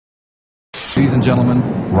Ladies and gentlemen,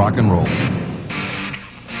 rock and roll. Do you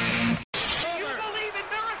believe in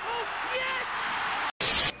miracles?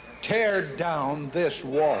 Yes! Tear down this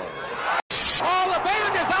wall. Oh, the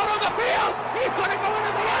band is out on the field! He's gonna go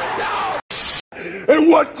into the end zone!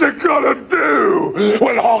 And what you gonna do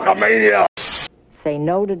with Hulkamania? Say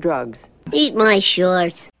no to drugs. Eat my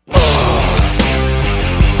shorts.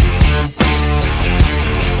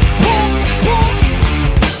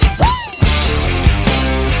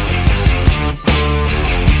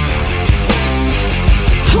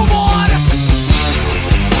 Come on!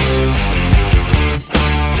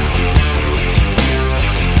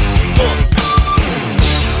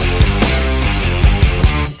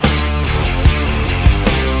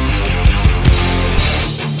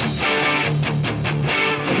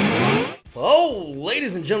 Oh,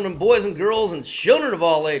 ladies and gentlemen, boys and girls, and children of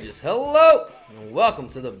all ages, hello, and welcome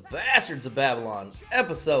to the Bastards of Babylon,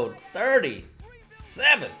 episode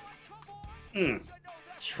 37.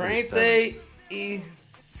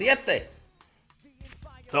 37.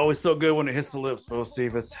 It's always so good when it hits the lips, Bo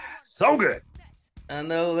Steve. It's so good. I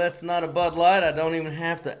know that's not a Bud Light. I don't even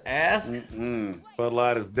have to ask. Bud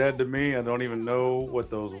Light is dead to me. I don't even know what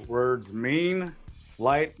those words mean.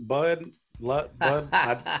 Light, Bud, Bud.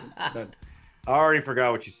 I already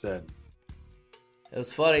forgot what you said. It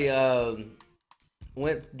was funny.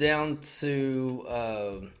 Went down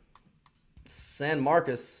to San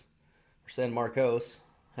Marcos, or San Marcos,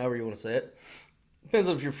 however you want to say it. Depends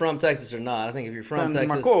on if you're from Texas or not. I think if you're from San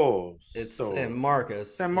Texas, Marcos. it's San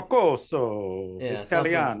Marcos. San Marcos. Yeah,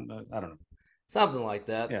 Italian. I don't know. Something like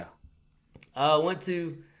that. Yeah. Went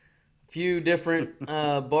to a few different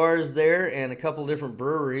bars there and a couple different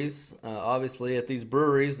breweries. Obviously, at these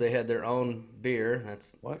breweries, they had their own beer.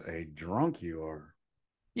 That's What a drunk you are.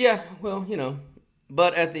 Yeah, well, you know.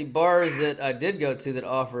 But at the bars that I did go to that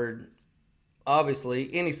offered, obviously,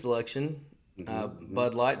 any selection,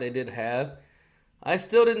 Bud Light they did have, I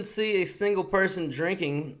still didn't see a single person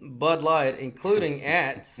drinking Bud Light, including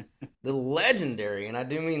at the legendary, and I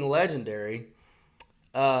do mean legendary,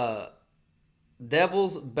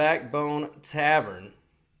 Devil's Backbone Tavern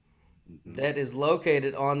that is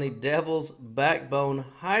located on the Devil's Backbone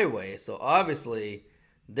Highway. So obviously,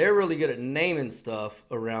 they're really good at naming stuff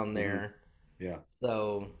around there. Yeah.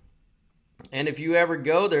 So, and if you ever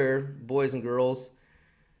go there, boys and girls,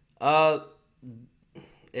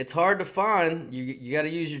 it's hard to find. You got to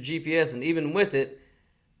use your GPS, and even with it,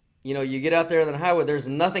 you know, you get out there on the highway, there's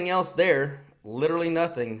nothing else there, literally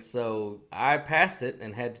nothing. So I passed it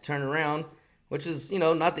and had to turn around, which is, you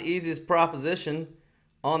know, not the easiest proposition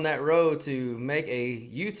on that road to make a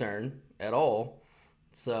U-turn at all.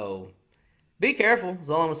 So be careful is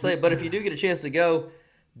all I'm going to say. But if you do get a chance to go,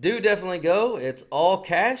 do definitely go. It's all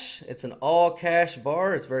cash. It's an all cash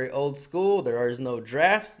bar. It's very old school. There is no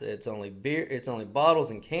drafts. It's only beer. It's only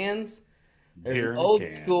bottles and cans. There's Beer an and old can.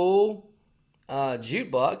 school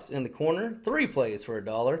jukebox in the corner. 3 plays for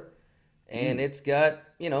 $1. And it's got,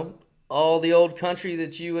 you know, all the old country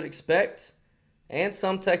that you would expect and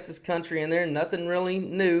some Texas country in there. Nothing really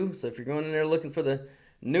new. So if you're going in there looking for the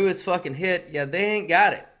newest fucking hit, yeah, they ain't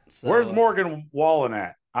got it. So, Where's Morgan Wallen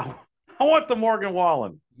at? I want the Morgan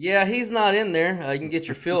Wallen. Yeah, he's not in there. You can get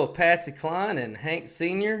your fill of Patsy Cline and Hank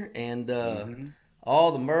Sr. and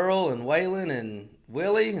all the Merle and Waylon and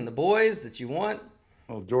Willie and the boys that you want.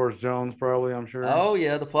 Well, George Jones probably, I'm sure. Oh,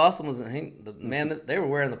 yeah, the possum was the man that they were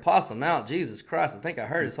wearing the possum out. Jesus Christ, I think I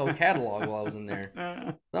heard his whole catalog while I was in there.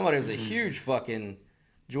 Somebody was a huge fucking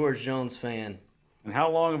George Jones fan. And how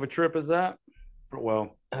long of a trip is that?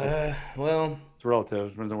 Well, Well, it's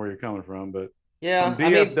relative. Depends on where you're coming from, but yeah, from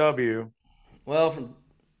DFW.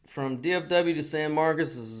 From DFW to San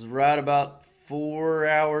Marcos is right about 4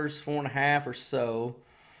 hours, 4.5 or so.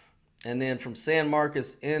 And then from San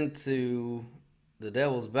Marcos into the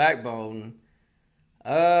Devil's Backbone,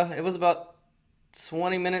 it was about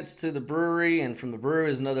 20 minutes to the brewery, and from the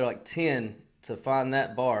brewery is another like 10 to find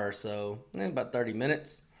that bar. So about 30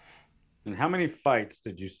 minutes. And how many fights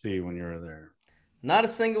did you see when you were there? Not a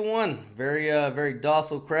single one. Very, very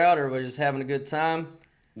docile crowd. Everybody just having a good time.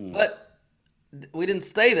 But we didn't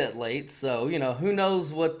stay that late, so, you know, who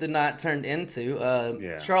knows what the night turned into.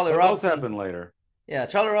 Charlie Robinson. Those happen later. Yeah,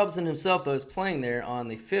 Charlie Robinson himself, though, is playing there on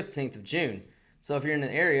the 15th of June. So if you're in an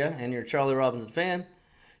area and you're a Charlie Robinson fan,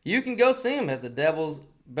 you can go see him at the Devil's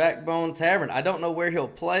Backbone Tavern. I don't know where he'll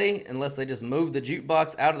play unless they just move the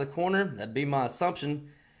jukebox out of the corner. That'd be my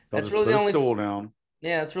assumption. They'll just put a stool down.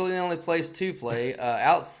 Yeah, it's really the only place to play.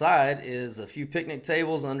 Outside is a few picnic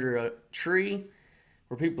tables under a tree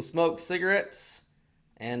where people smoke cigarettes.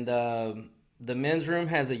 And the men's room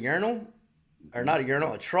has a urinal or not a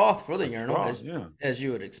urinal, a trough for the urinal, trough, as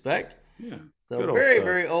you would expect. Yeah. So Good old very, stuff.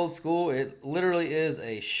 very old school. It literally is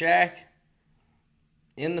a shack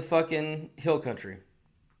in the fucking hill country.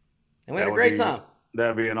 And we had a great time.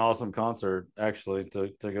 That'd be an awesome concert, actually,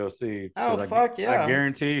 to go see. Oh, fuck yeah. I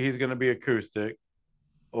guarantee he's going to be acoustic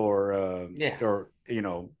or,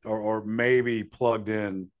 or maybe plugged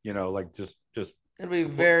in, like just. It'll be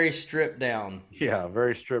very stripped down. Yeah,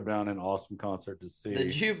 very stripped down and awesome concert to see. The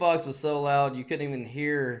jukebox was so loud you couldn't even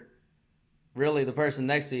hear really the person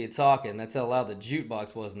next to you talking. That's how loud the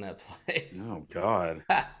jukebox was in that place. Oh, God.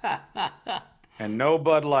 And no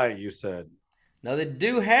Bud Light, you said. No, they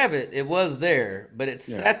do have it. It was there, but it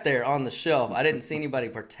sat there on the shelf. I didn't see anybody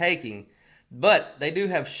partaking. But they do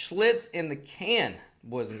have Schlitz in the can,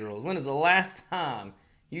 boys and girls. When is the last time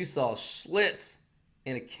you saw Schlitz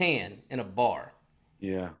in a can in a bar?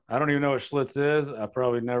 Yeah, I don't even know what Schlitz is. I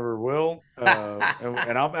probably never will, and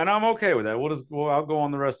I'm okay with that. I'll go on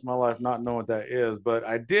the rest of my life not knowing what that is. But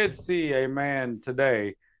I did see a man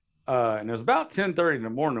today, and it was about 10:30 in the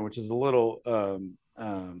morning, which is a little, I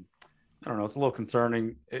don't know, it's a little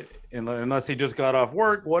concerning, unless he just got off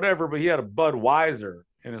work, whatever. But he had a Budweiser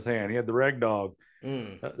in his hand. He had the Red Dog,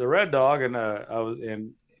 the Red Dog,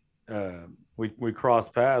 and we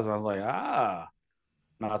crossed paths, and I was like,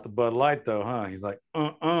 not the Bud Light though, huh? He's like,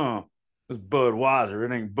 it's Budweiser.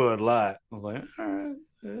 It ain't Bud Light. I was like, all right.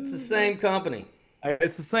 It's the same company.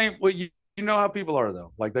 It's the same. Well, you know how people are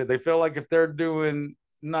though. Like they feel like if they're doing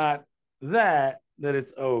not that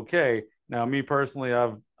it's okay. Now, me personally,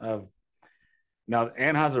 I've now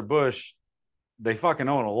Anheuser-Busch, they fucking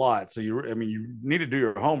own a lot. So you need to do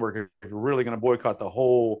your homework if you're really going to boycott the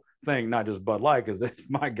whole thing, not just Bud Light, because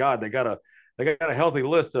my God, they got a healthy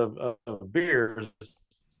list of beers.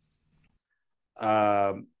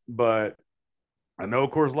 But I know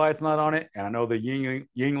Coors Light's not on it, and I know the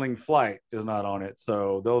Yingling Flight is not on it.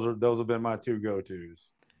 So those have been my two go-tos.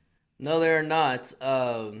 No, they're not.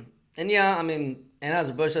 And yeah, I mean,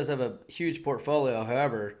 Anheuser-Busch does have a huge portfolio.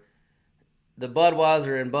 However, the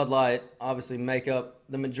Budweiser and Bud Light obviously make up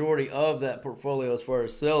the majority of that portfolio as far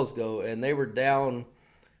as sales go, and they were down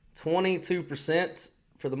 22%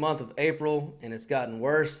 for the month of April, and it's gotten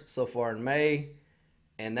worse so far in May.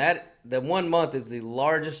 And that 1 month is the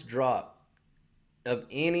largest drop of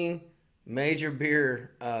any major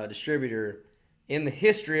beer distributor in the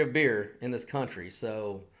history of beer in this country.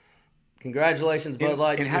 So congratulations, Bud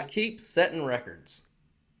Light. You just keep setting records.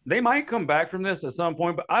 They might come back from this at some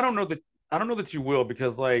point, but I don't know that you will,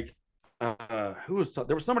 because like there was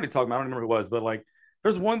somebody talking about, I don't remember who it was, but like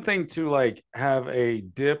there's one thing to like have a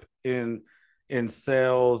dip in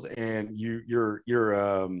sales, and you're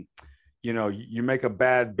you make a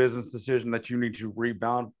bad business decision that you need to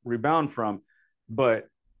rebound from. But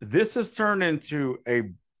this has turned into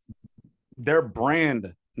their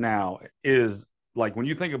brand now is like, when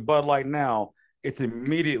you think of Bud Light now, it's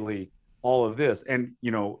immediately all of this. And,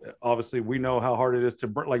 obviously we know how hard it is to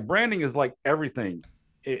branding is like everything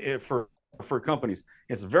for companies.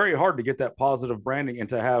 It's very hard to get that positive branding and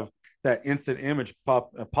to have that instant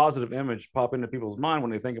positive image pop into people's mind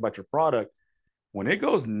when they think about your product. When it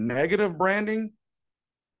goes negative branding,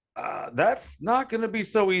 that's not going to be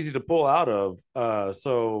so easy to pull out of.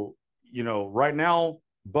 So, right now,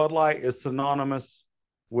 Bud Light is synonymous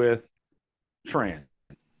with trans,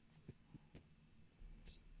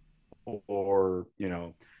 or,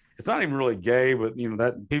 it's not even really gay, but,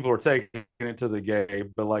 that people are taking it to the gay.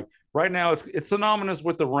 But like right now, it's synonymous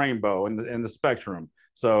with the rainbow and the spectrum.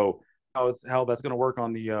 So how that's going to work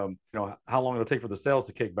on the, how long it'll take for the sales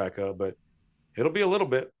to kick back up, but it'll be a little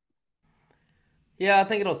bit. Yeah, I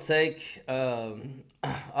think it'll take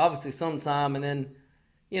obviously some time, and then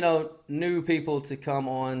new people to come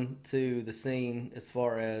on to the scene as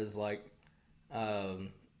far as like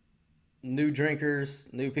new drinkers,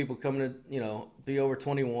 new people coming to be over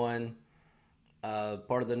 21,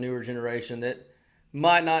 part of the newer generation that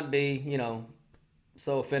might not be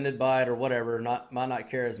so offended by it or whatever, might not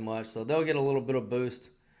care as much, so they'll get a little bit of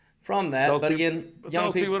boost from that. But again,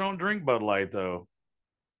 young people don't drink Bud Light though.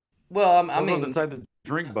 Well, I mean, the type to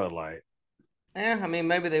drink Bud Light. I mean,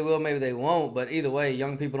 maybe they will, maybe they won't. But either way,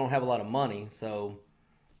 young people don't have a lot of money, so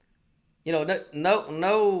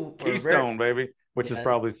no Keystone, baby, which is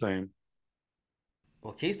probably the same.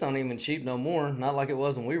 Well, Keystone ain't even cheap no more. Not like it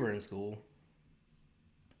was when we were in school.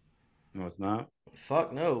 No, it's not.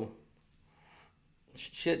 Fuck no.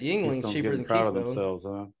 Shit, Yingling's Keystone's cheaper than proud Keystone. Of themselves,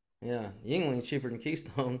 huh? Yeah, Yingling's cheaper than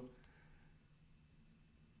Keystone,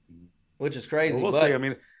 which is crazy. Well, we'll see. I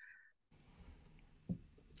mean,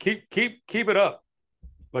 keep it up.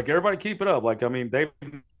 Like everybody, keep it up. Like, I mean, they've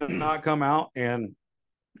not come out and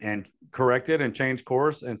and corrected and changed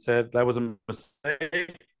course and said that was a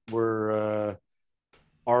mistake. We're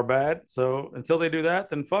our bad. So until they do that,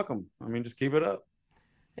 then fuck them. I mean, just keep it up.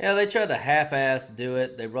 Yeah, they tried to half-ass do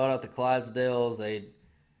it. They brought out the Clydesdales.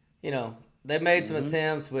 They made some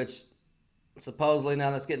attempts, which supposedly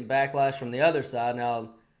now that's getting backlash from the other side.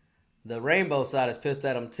 Now the rainbow side is pissed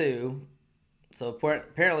at them too. So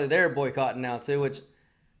apparently they're boycotting now too, which,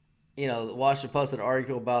 the Washington Post had an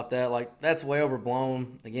article about that. Like, that's way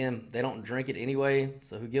overblown. Again, they don't drink it anyway,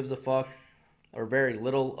 so who gives a fuck? Or very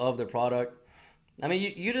little of the product. I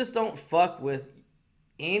mean, you just don't fuck with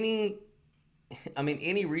any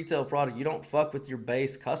retail product. You don't fuck with your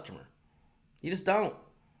base customer. You just don't.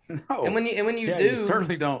 No. And when you do, you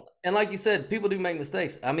certainly don't. And like you said, people do make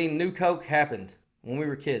mistakes. I mean, New Coke happened when we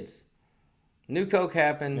were kids. New Coke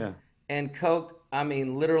happened, Yeah. and Coke, I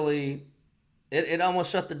mean, literally, it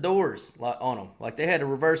almost shut the doors on them. Like, they had to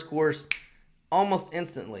reverse course almost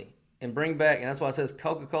instantly and bring back, and that's why it says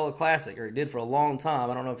Coca-Cola Classic, or it did for a long time.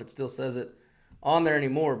 I don't know if it still says it on there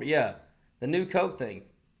anymore, but yeah, the New Coke thing,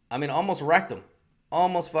 I mean, almost wrecked them.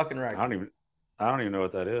 Almost fucking wrecked them. I don't even know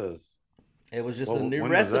what that is. It was just a new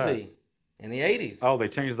recipe in the 80s. Oh, they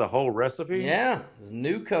changed the whole recipe? Yeah, it was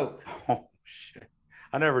New Coke. Oh shit.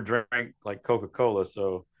 I never drank like Coca-Cola,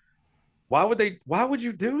 so why would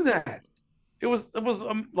you do that? It was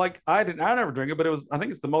like I never drink it, but I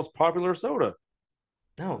think it's the most popular soda.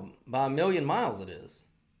 No, by a million miles it is.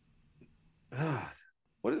 God.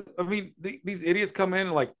 These idiots come in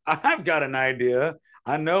and like, I've got an idea.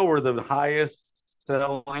 I know we're the highest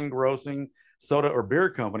selling, grossing soda or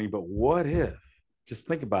beer company, but what if? Just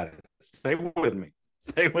think about it. Stay with me.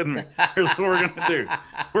 Stay with me. Here's what we're gonna do.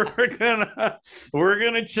 We're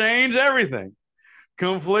gonna change everything,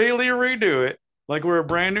 completely redo it, like we're a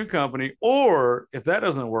brand new company. Or if that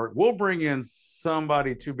doesn't work, we'll bring in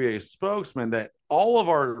somebody to be a spokesman that all of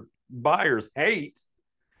our buyers hate.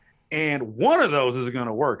 And one of those is going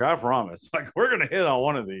to work, I promise. Like, we're going to hit on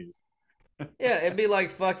one of these. Yeah, it'd be like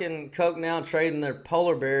fucking Coke now trading their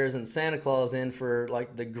polar bears and Santa Claus in for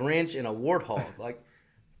like the Grinch and a warthog. Like,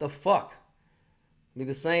 the fuck? It'd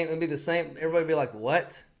be the same. Everybody'd be like,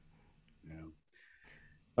 what? Yeah.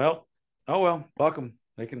 Well, fuck them.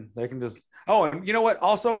 They can just. Oh, and you know what?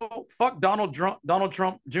 Also, fuck Donald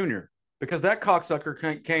Trump Jr. Because that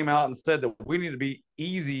cocksucker came out and said that we need to be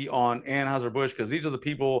easy on Anheuser-Busch because these are the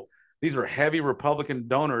people. These are heavy Republican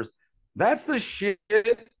donors. That's the shit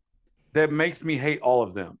that makes me hate all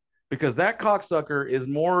of them, because that cocksucker is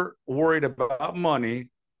more worried about money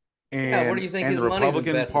and, what do you think and his the money's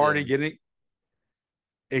Republican Party in? getting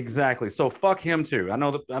exactly. So fuck him too. I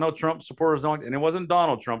know Trump supporters don't, and it wasn't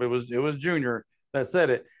Donald Trump. It was Jr. that said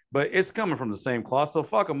it, but it's coming from the same cloth. So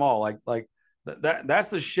fuck them all. Like that's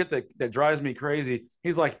the shit that drives me crazy.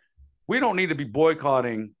 He's like, we don't need to be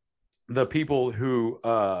boycotting the people who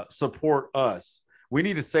support us. We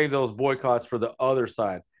need to save those boycotts for the other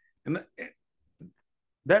side. And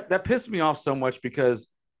that pissed me off so much, because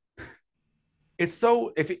it's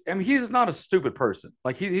so, he's not a stupid person.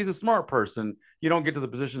 Like, he's a smart person. You don't get to the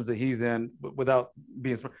positions that he's in without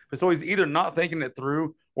being smart. But so he's either not thinking it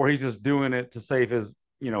through, or he's just doing it to save his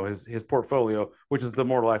portfolio, which is the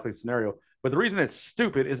more likely scenario. But the reason it's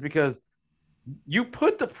stupid is because you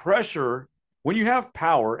put the pressure, when you have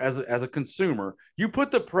power as a consumer, you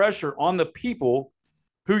put the pressure on the people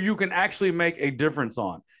who you can actually make a difference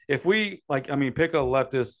on. If we pick a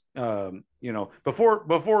leftist,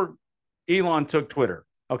 before Elon took Twitter,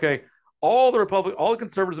 okay, all the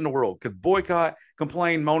conservatives in the world could boycott,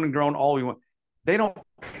 complain, moan and groan all we want. They don't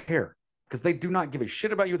care, because they do not give a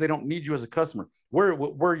shit about you. They don't need you as a customer.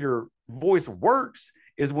 Where your voice works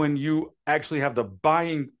is when you actually have the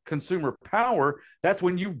buying consumer power. That's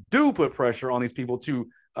when you do put pressure on these people to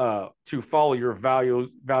follow your values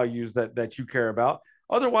that you care about.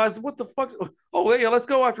 Otherwise, what the fuck? Oh, yeah, let's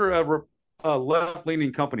go after a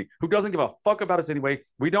left-leaning company who doesn't give a fuck about us anyway.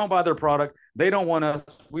 We don't buy their product. They don't want us.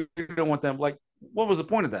 We don't want them. Like, what was the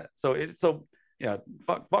point of that?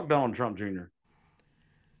 Fuck Donald Trump Jr.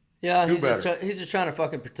 Yeah, he's just trying to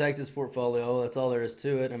fucking protect his portfolio. That's all there is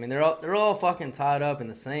to it. I mean, they're all fucking tied up in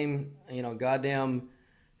the same, goddamn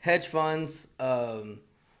hedge funds.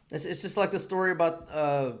 It's just like the story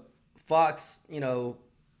about Fox,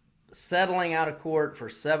 settling out of court for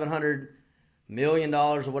 $700 million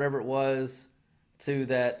or whatever it was to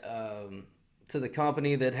that to the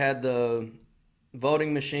company that had the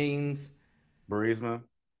voting machines. Burisma.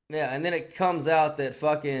 Yeah, and then it comes out that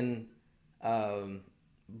fucking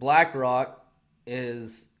BlackRock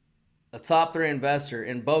is a top 3 investor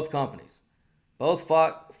in both companies, both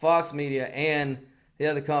Fox Media and the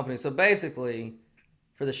other company. So basically,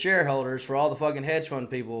 for the shareholders, for all the fucking hedge fund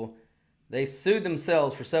people, they sued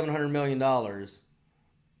themselves for $700 million.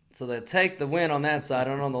 So they take the win on that side,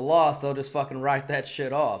 and on the loss, they'll just fucking write that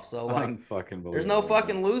shit off. So like, there's no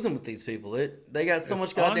fucking losing with these people. They got so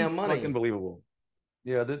much goddamn money. Fucking believable.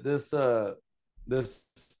 Yeah, this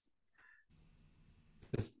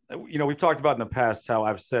we've talked about in the past how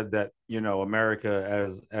I've said that America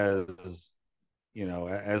as as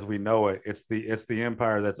we know it, it's the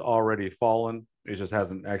empire that's already fallen. It just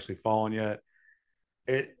hasn't actually fallen yet.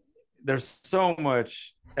 There's so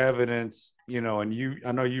much evidence, and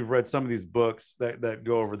I know you've read some of these books that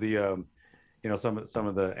go over the some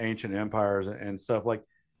of the ancient empires and stuff. Like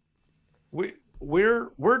we're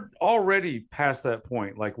already past that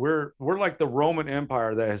point. Like we're like the Roman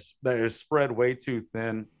Empire that is spread way too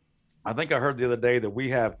thin. I think I heard the other day that we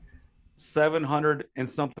have 700 and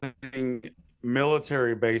something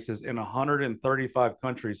military bases in 135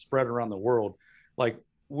 countries spread around the world. Like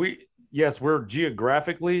we're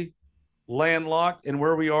geographically landlocked in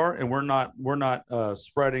where we are, and we're not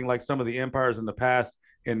spreading like some of the empires in the past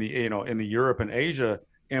in the Europe and Asia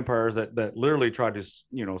empires that literally tried to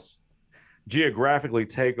geographically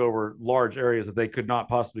take over large areas that they could not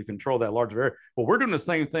possibly control that large area. But we're doing the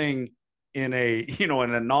same thing in a in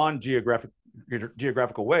a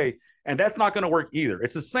non-geographical way, and that's not going to work either.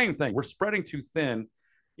 It's the same thing. We're spreading too thin,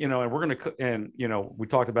 and we're going to, and we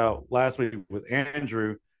talked about last week with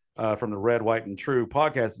Andrew from the Red, White, and True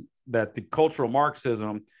podcast that the cultural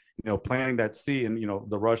Marxism, planting that seed, and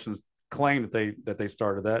the Russians claim that they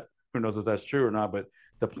started that. Who knows if that's true or not? But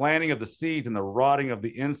the planting of the seeds and the rotting of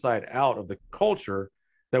the inside out of the culture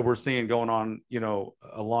that we're seeing going on,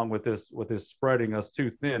 along with this spreading us too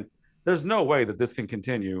thin. There's no way that this can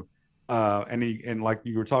continue. And like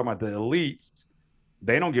you were talking about, the elites,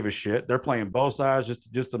 they don't give a shit. They're playing both sides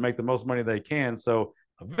just to make the most money they can. So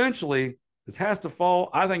eventually this has to fall.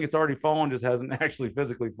 I think it's already fallen, just hasn't actually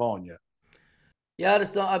physically fallen yet. Yeah,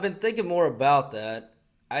 I've been thinking more about that.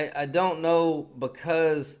 I don't know,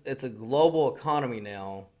 because it's a global economy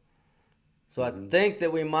now. So I think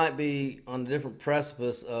that we might be on a different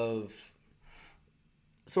precipice of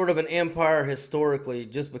sort of an empire historically,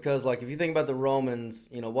 just because, like, if you think about the Romans,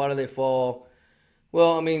 why do they fall?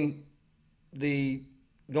 Well, I mean, the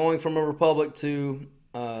going from a republic to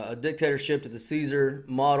a dictatorship to the Caesar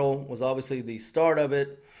model was obviously the start of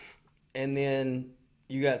it. And then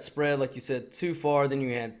you got spread, like you said, too far. Then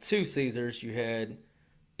you had two Caesars. You had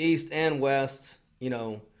East and West,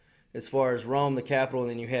 as far as Rome, the capital. And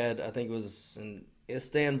then you had, I think it was in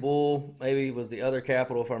Istanbul, maybe was the other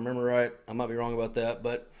capital, if I remember right. I might be wrong about that.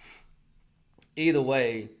 But either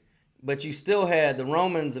way, but you still had the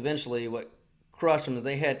Romans eventually, what crushed them is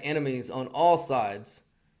they had enemies on all sides.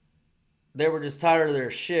 They were just tired of their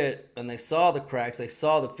shit, and they saw the cracks, they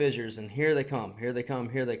saw the fissures, and here they come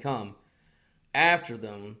after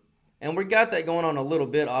them. And we got that going on a little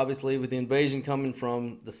bit, obviously, with the invasion coming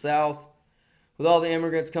from the south, with all the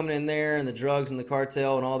immigrants coming in there and the drugs and the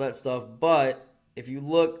cartel and all that stuff. But if you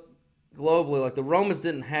look globally, like, the Romans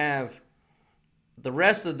didn't have, the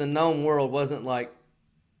rest of the known world wasn't like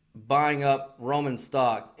buying up Roman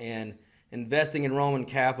stock and investing in Roman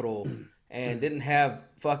capital and didn't have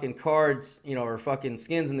fucking cards, or fucking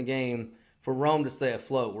skins in the game for Rome to stay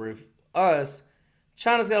afloat. Where if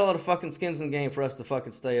China's got a lot of fucking skins in the game for us to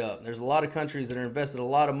fucking stay up. There's a lot of countries that are invested a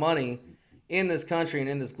lot of money in this country and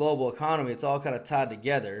in this global economy. It's all kind of tied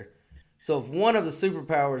together. So if one of the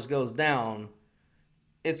superpowers goes down,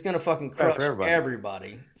 it's gonna fucking crush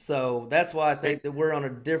everybody. So that's why I think that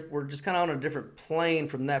we're just kind of on a different plane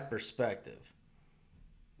from that perspective.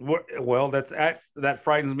 Well, that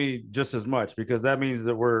frightens me just as much, because that means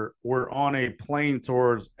that we're on a plane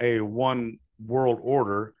towards a one world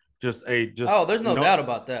order. Oh, there's no doubt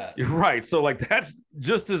about that. You're right. So like, that's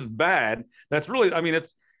just as bad. That's really, I mean,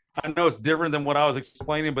 I know it's different than what I was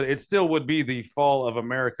explaining, but it still would be the fall of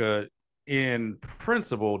America in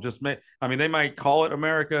principle. They might call it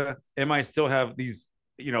America. It might still have these,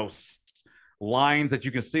 lines that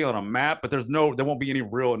you can see on a map, but there won't be any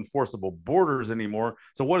real enforceable borders anymore.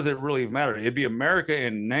 So what does it really matter? It'd be America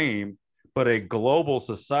in name, but a global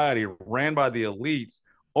society ran by the elites,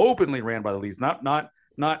 openly ran by the elites,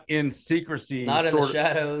 not in secrecy, not in the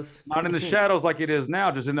shadows, not in the shadows like it is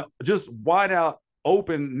now, just wide out,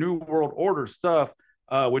 open new world order stuff,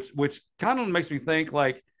 which kind of makes me think,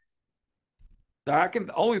 like, I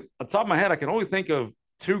can only, on the top of my head, I can only think of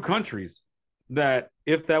two countries that,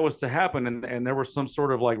 if that was to happen, and there was some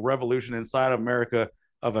sort of like revolution inside of America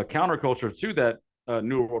of a counterculture to that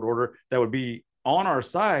new world order, that would be on our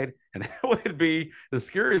side, and that would be, as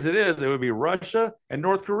scary as it is, it would be Russia and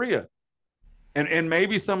North Korea. and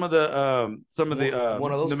maybe some of the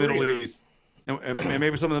One of those the Middle Koreas. East, and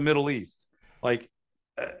maybe some of the Middle East, like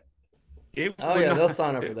uh, it Oh would yeah, they'll not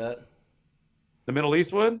sign up for that. the Middle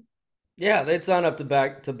East would. Yeah, they'd sign up to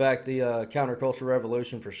back the counterculture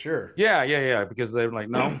revolution for sure. Yeah, because they're like,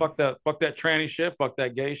 no, fuck that tranny shit, fuck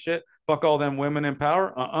that gay shit, fuck all them women in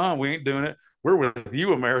power. We ain't doing it. We're with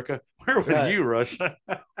you, America. We're with Right. you, Russia.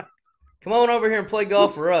 Come on over here and play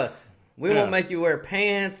golf for us. We Yeah. won't make you wear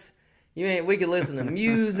pants. You ain't. We can listen to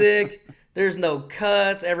music. There's no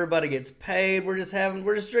cuts. Everybody gets paid. We're just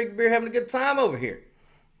drinking beer, having a good time over here.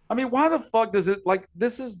 I mean, why the fuck does it like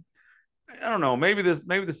this is I don't know, maybe this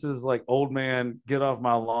is like old man get off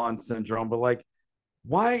my lawn syndrome, but like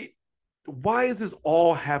why is this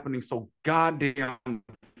all happening so goddamn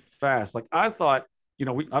fast? Like I thought,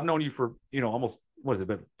 I've known you for, almost what has it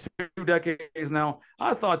been, 2 decades now.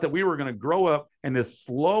 I thought that we were going to grow up in this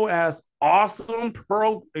slow ass awesome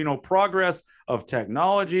progress of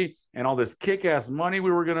technology and all this kick ass money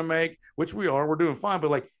we were going to make, which we're doing fine, but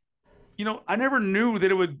like I never knew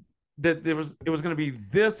that it was going to be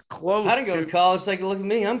this close. I didn't go to college. Take a look at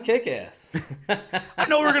me. I'm kick ass. I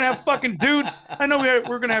know we're gonna have fucking dudes. I know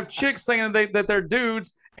we're gonna have chicks saying that they're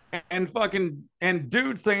dudes, and fucking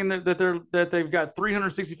dudes saying that they've got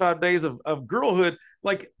 365 days of girlhood.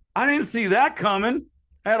 Like I didn't see that coming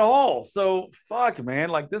at all. So fuck, man.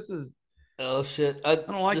 Like this is. Oh shit! I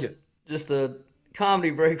don't like it. Just a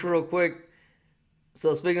comedy break, real quick.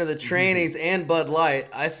 So speaking of the trannies and Bud Light,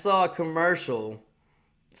 I saw a commercial.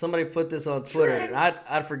 Somebody put this on Twitter, and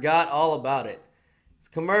I forgot all about it. It's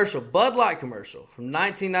a commercial, Bud Light commercial from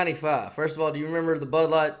 1995. First of all, do you remember the Bud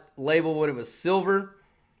Light label when it was silver?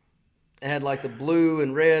 It had like the blue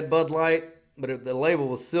and red Bud Light, but the label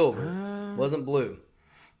was silver, wasn't blue.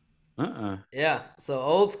 Yeah, so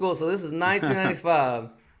old school. So this is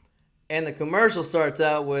 1995, and the commercial starts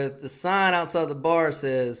out with the sign outside the bar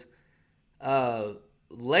says,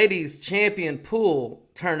 "Ladies Champion Pool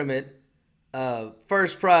Tournament."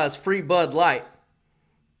 First prize free Bud Light,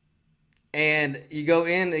 and you go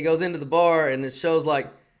in, it goes into the bar, and it shows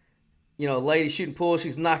like a lady shooting pool.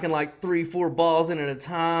 She's knocking like 3-4 balls in at a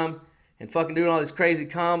time and fucking doing all these crazy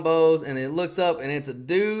combos, and it looks up and it's a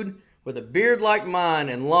dude with a beard like mine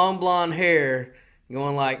and long blonde hair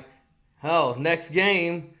going like, oh, next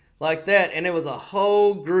game, like that. And it was a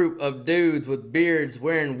whole group of dudes with beards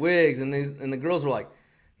wearing wigs, and the girls were like,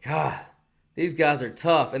 God, these guys are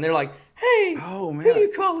tough. And they're like, hey, oh, man, who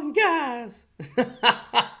you calling guys?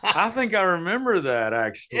 I think I remember that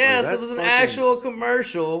actually. Yes, it was an actual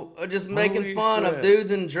commercial just making fun of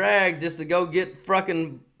dudes in drag just to go get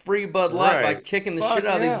fucking free Bud Light by kicking the shit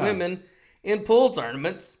out of these women in pool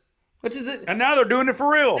tournaments. Which is it? And now they're doing it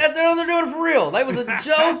for real. They're doing it for real. That was a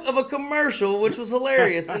joke of a commercial, which was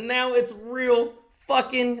hilarious, and now it's real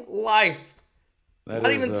fucking life.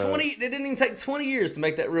 Not even 20. It didn't even take 20 years to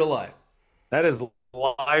make that real life. That is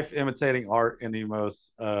life imitating art in the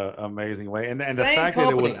most amazing way, and the fact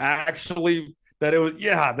company. that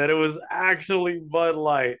it was actually Bud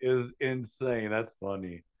Light is insane. That's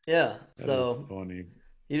funny. Yeah, so funny.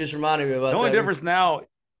 You just reminded me about the only that. difference now.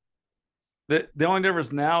 The only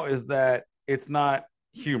difference now is that it's not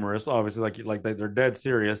humorous, obviously, like they're dead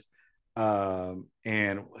serious. And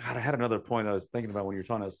God, I had another point I was thinking about when you were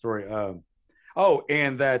telling that story.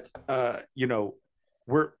 And that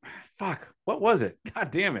what was it?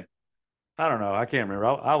 God damn it. I don't know. I can't remember.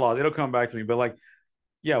 I lost. It'll come back to me. But like,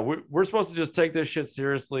 yeah, we're supposed to just take this shit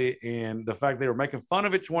seriously. And the fact they were making fun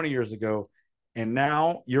of it 20 years ago, and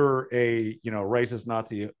now you're a racist,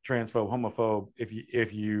 Nazi, transphobe, homophobe.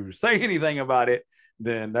 If you say anything about it,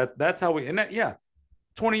 then that's how we. And that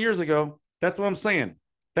 20 years ago, that's what I'm saying.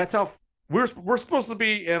 That's how we're supposed to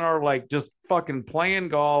be in our like just fucking playing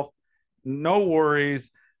golf, no worries,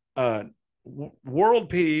 world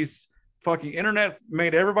peace. Fucking internet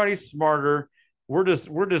made everybody smarter. We're just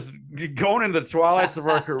going into the twilights of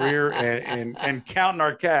our career and counting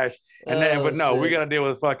our cash. But no, we got to deal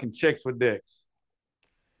with fucking chicks with dicks.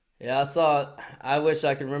 Yeah, I saw it. I wish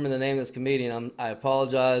I could remember the name of this comedian. I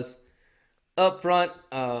apologize up front.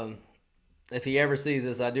 If he ever sees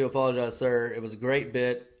this, I do apologize, sir. It was a great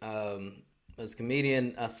bit. As a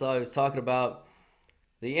comedian, I saw he was talking about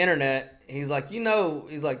the internet. He's like,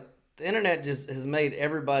 the internet just has made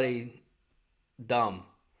everybody dumb.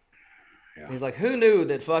 Yeah. He's like, who knew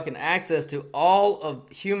that fucking access to all of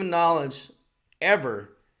human knowledge ever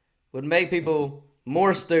would make people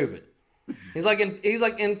more stupid? He's like,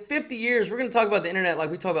 in 50 years, we're going to talk about the internet like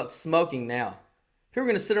we talk about smoking now. People are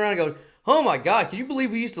going to sit around and go, oh my God, can you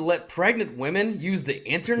believe we used to let pregnant women use the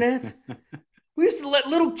internet? We used to let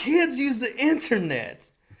little kids use the internet.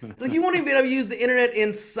 It's like, you won't even be able to use the internet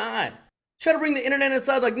inside. Try to bring the internet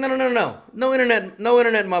inside. Like, no internet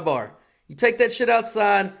in my bar. You take that shit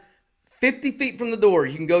outside, 50 feet from the door.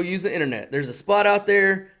 You can go use the internet. There's a spot out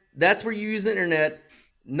there. That's where you use the internet.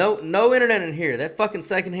 No internet in here. That fucking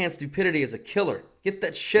secondhand stupidity is a killer. Get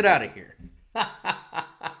that shit out of here.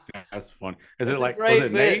 That's funny. Was That's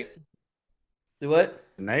it Nate? Do what?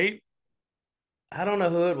 Nate? I don't know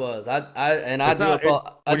who it was.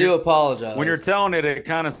 I do apologize. When you're telling it, it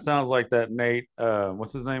kind of sounds like that Nate.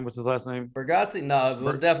 What's his name? What's his last name? Bergazzi? No, it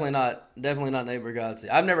was definitely not Nate Bergazzi.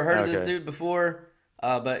 I've never heard of this dude before,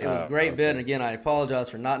 but it was a great bit. And again, I apologize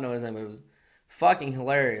for not knowing his name. But it was fucking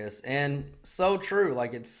hilarious and so true.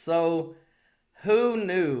 Like, it's so. Who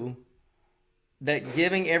knew that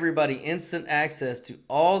giving everybody instant access to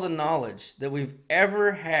all the knowledge that we've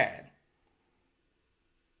ever had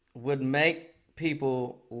would make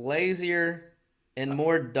people lazier and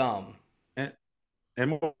more dumb and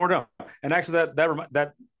more dumb. And actually,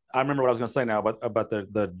 that I remember what I was going to say now about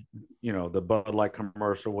the the Bud Light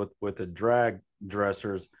commercial with the drag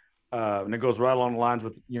dressers, and it goes right along the lines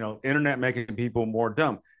with internet making people more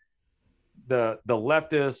dumb. The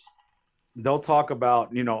leftists, they'll talk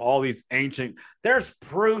about all these ancient. There's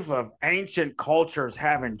proof of ancient cultures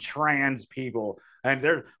having trans people,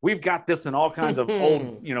 and we've got this in all kinds of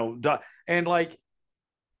old and like,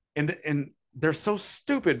 and they're so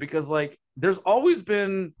stupid because like there's always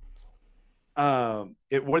been what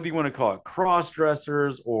do you want to call it, cross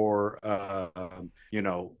dressers or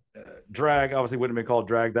drag. Obviously wouldn't have been called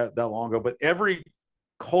drag that long ago, but every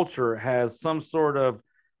culture has some sort of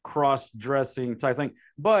cross dressing type thing,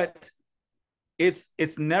 but it's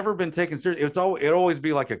never been taken seriously. It always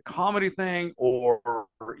be like a comedy thing or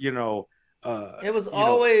it was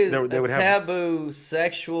always a taboo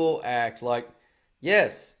sexual act. Like,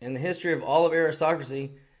 yes, in the history of all of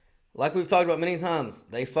aristocracy, like we've talked about many times,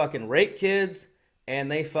 they fucking rape kids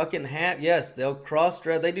and they fucking they'll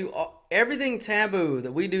cross-dress. They do everything taboo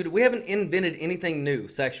that we do. We haven't invented anything new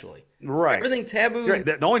sexually. Right. So everything taboo. Right.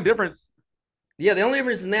 The only difference. Yeah, the only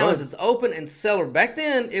difference now is it's open and cellar. Back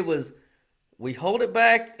then, it was we hold it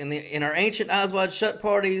back in our ancient Eyes Wide Shut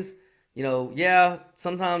parties.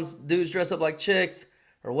 Sometimes dudes dress up like chicks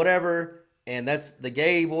or whatever, and that's the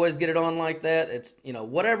gay boys get it on like that. It's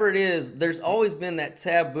whatever it is. There's always been that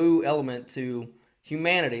taboo element to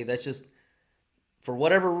humanity. That's just for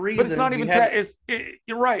whatever reason. But it's not even.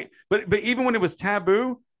 You're right. But even when it was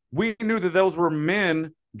taboo, we knew that those were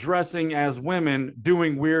men dressing as women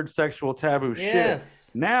doing weird sexual taboo shit.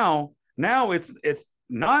 Now it's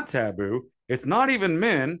not taboo. It's not even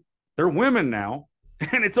men. They're women now.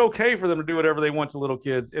 And it's okay for them to do whatever they want to little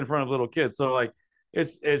kids in front of little kids. So like,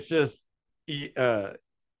 it's just,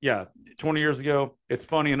 20 years ago, it's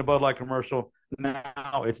funny in a Bud Light commercial.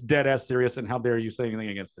 Now it's dead ass serious. And how dare you say anything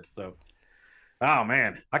against it? So, oh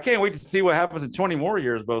man, I can't wait to see what happens in 20 more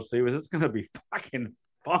years, Bo Stevens. It's going to be fucking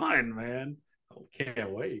fun, man. I can't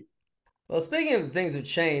wait. Well, speaking of things that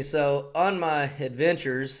changed, so on my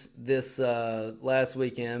adventures this last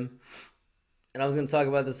weekend, and I was going to talk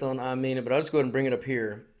about this on I Mean It, but I'll just go ahead and bring it up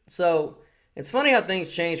here. So it's funny how things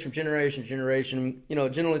change from generation to generation.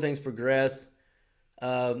 Generally things progress.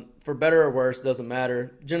 For better or worse, doesn't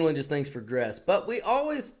matter. Generally just things progress. But we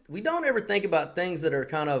don't ever think about things that are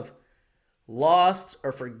kind of lost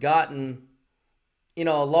or forgotten,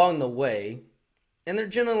 along the way. And they're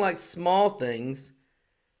generally like small things.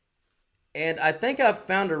 And I think I've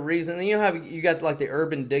found a reason. And how you got like the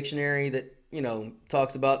Urban Dictionary that,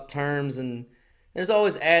 talks about terms, and there's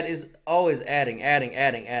always adding,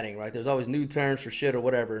 right? There's always new terms for shit or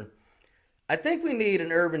whatever. I think we need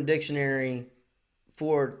an Urban Dictionary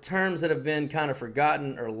for terms that have been kind of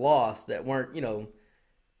forgotten or lost that weren't,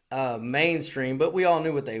 mainstream, but we all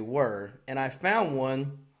knew what they were. And I found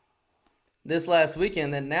one this last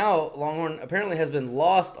weekend that now Longhorn apparently has been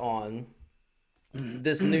lost on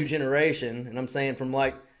this new okay. And I'm saying from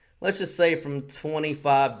like, let's just say from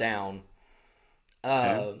 25 down.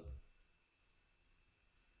 Okay.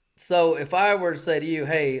 So if I were to say to you,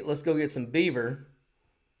 hey, let's go get some beaver,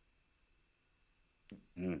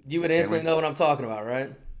 you would instantly know what I'm talking about,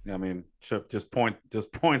 right? I mean, just point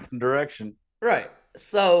the direction. Right.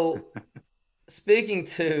 So speaking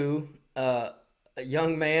to a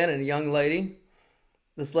young man and a young lady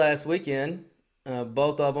this last weekend,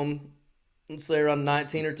 both of them, let's say around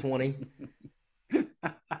 19 or 20,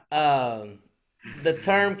 the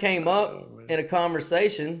term came up in a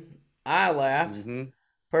conversation. I laughed. Mm-hmm.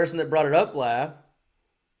 Person that brought it up laughed.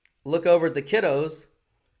 Look over at the kiddos.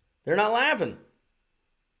 They're not laughing.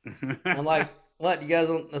 I'm like, what? You guys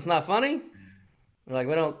don't, that's not funny? They're like,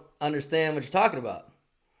 we don't understand what you're talking about.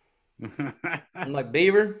 I'm like,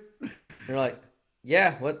 beaver? They're like,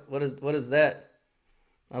 yeah, what is that?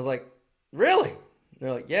 I was like, really?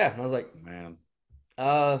 They're like, yeah. And I was like, Man,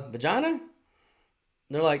 vagina?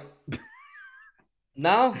 They're like,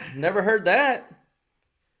 no, never heard that.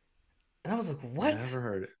 And I was like, what? I never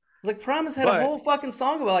heard it. was like, Promise had a But whole fucking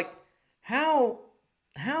song about like how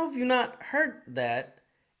have you not heard that?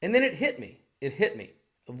 And then it hit me. It hit me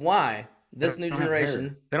of why this new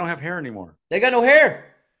generation, they don't have hair anymore. they got no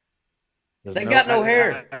hair. There's They got no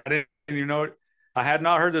hair. I didn't, you know, I had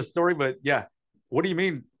not heard this story, but yeah. What do you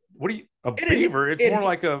mean? What do you a beaver? It's more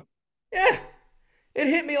like a yeah. It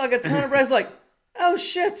hit me like a ton of bricks. Like, oh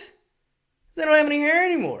shit, they don't have any hair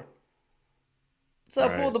anymore. So I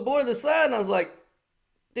pulled the boy to the side and I was like,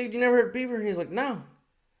 dude, you never heard beaver? And he's like, no.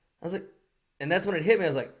 I was like, and that's when it hit me. I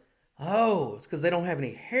was like, oh, it's because they don't have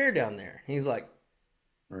any hair down there. He's like,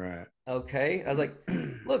 right. Okay. I was like,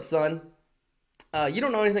 look, son, you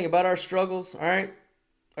don't know anything about our struggles, all right?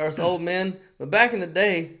 Us old men. But back in the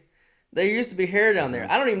day, there used to be hair down there.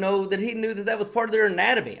 I don't even know that he knew that that was part of their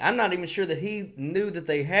anatomy. I'm not even sure that he knew that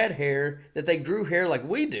they had hair, that they grew hair like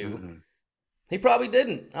we do. He probably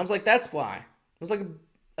didn't. I was like, that's why. It was like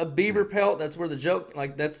a beaver pelt. That's where the joke,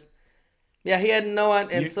 like that's, yeah, he had no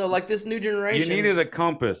idea. And so like this new generation. You needed a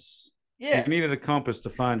compass. Yeah. You needed a compass to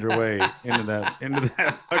find your way into that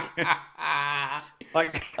fucking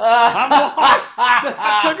like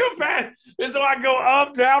that's so good bad. And so I go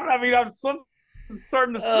up, down. I mean, I'm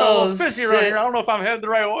starting to smell fishy right here. I don't know if I'm headed the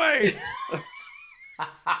right way.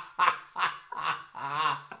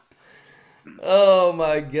 Oh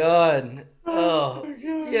my god. Oh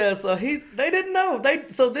yeah, so they didn't know.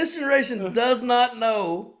 So this generation does not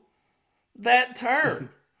know that term.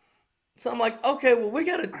 So I'm like, okay, well we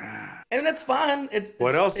gotta, and that's fine.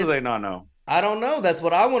 What else do they not know? I don't know. That's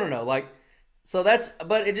what I want to know. Like, so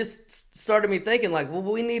but it just started me thinking like, well,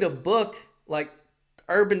 we need a book like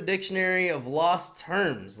Urban Dictionary of Lost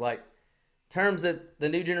Terms, like terms that the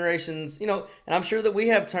new generations, and I'm sure that we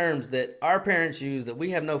have terms that our parents use that we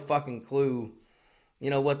have no fucking clue,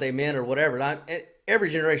 what they meant or whatever. Every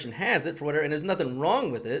generation has it for whatever, and there's nothing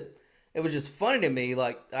wrong with it. It was just funny to me.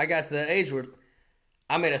 Like I got to that age where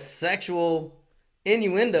I made a sexual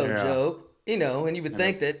innuendo joke, and you would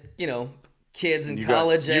think that, kids in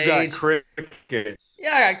college age. You got crickets.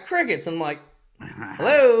 Yeah, I got crickets. I'm like,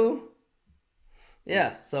 hello.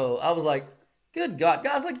 Yeah, so I was like, good God,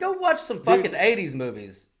 guys, like go watch some fucking 80s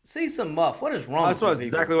movies. See some muff. What is wrong with That's people?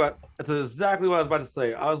 exactly what I was about to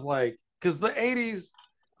say. I was like, because the 80s,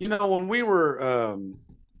 when we were,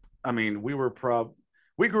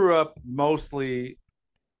 we grew up mostly,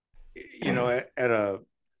 at a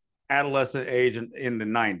adolescent age in the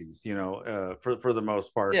 90s, for the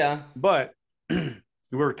most part. Yeah. But we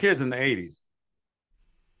were kids in the 80s.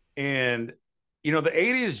 And, the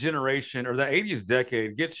 80s generation or the 80s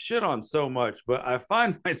decade gets shit on so much. But I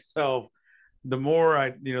find myself, the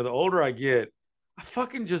more the older I get, I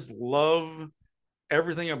fucking just love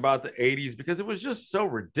everything about the 80s because it was just so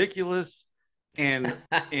ridiculous. And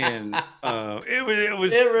it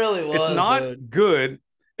really was. It's not good.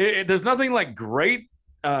 There's nothing like great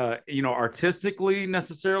artistically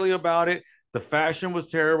necessarily about it. The fashion was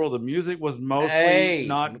terrible. The music was mostly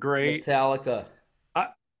not great. Metallica.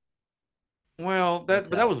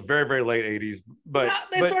 That was very, very late 80s. But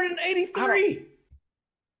they started in 83.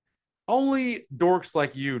 Only dorks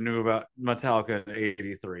like you knew about Metallica in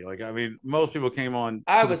 83. Like, I mean, most people came on.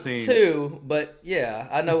 I was 2, but yeah,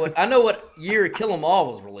 I know what year Kill 'Em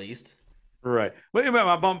All was released. Right. But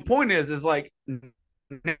my point is like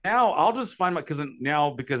now I'll just find because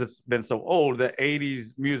it's been so old, the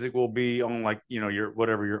 80s music will be on like, your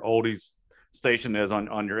whatever your oldies station is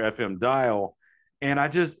on your FM dial. And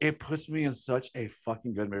it puts me in such a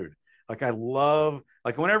fucking good mood. Like I love,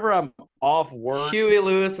 like whenever I'm off work, Huey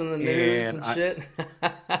Lewis and the News and shit.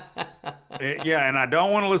 Yeah, and I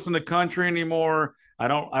don't want to listen to country anymore. I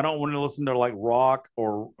don't want to listen to like rock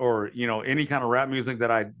or any kind of rap music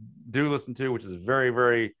that I do listen to, which is a very,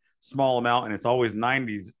 very small amount, and it's always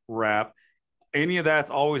 90s rap. Any of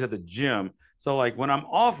that's always at the gym. So like when I'm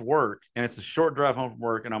off work and it's a short drive home from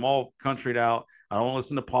work and I'm all countryed out, I don't want to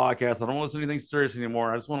listen to podcasts. I don't want to listen to anything serious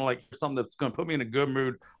anymore. I just want to like something that's going to put me in a good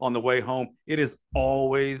mood on the way home. It is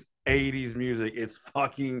always 80s music.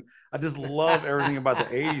 I just love everything about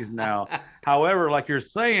the 80s now. However, like you're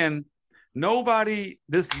saying,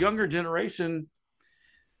 this younger generation,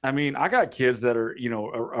 I mean, I got kids that are,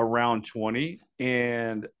 around 20,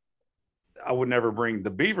 and I would never bring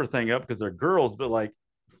the beaver thing up because they're girls, but like,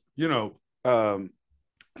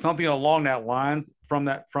 something along that lines from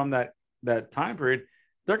that time period,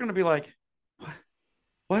 they're going to be like,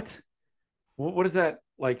 what is that?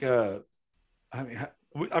 Like, I mean,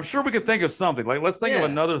 I'm sure we could think of something. Like, let's think of Yeah.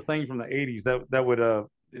 another thing from the 80s that would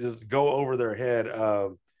just go over their head.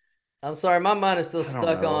 I'm sorry, my mind is still I don't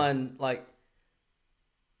stuck know. on like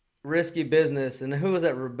Risky Business. And who was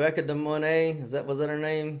that? Rebecca De Mornay? Was that her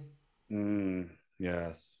name?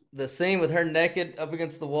 Yes. The scene with her naked up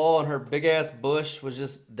against the wall and her big ass bush was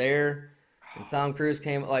just there, and Tom Cruise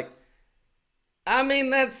came like. I mean,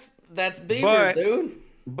 that's Beaver, But dude.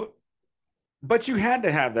 but but you had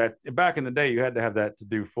to have that back in the day. You had to have that to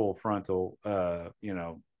do full frontal. Yeah,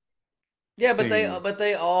 Scene. but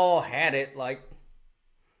they all had it. Like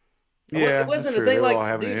Yeah, it that's wasn't a true. They thing. were all Like,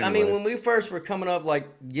 having dude, it I mean, when anyways. we first were coming up, like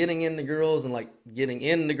getting into girls and like getting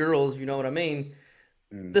into girls, if you know what I mean.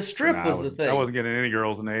 The strip Nah, was the I thing. wasn't getting any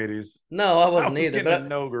girls in the 80s. No, I I wasn't was either. getting to But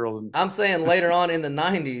no girls in. I'm saying later on in the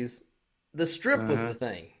 '90s, the strip was the Uh-huh.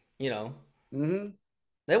 thing. You know, Mm-hmm.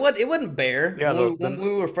 it wasn't bare Yeah, when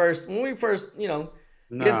we first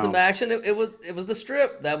get some no. action. It was the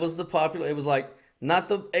strip that was the popular. It was like not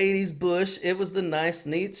the '80s bush. It was the nice,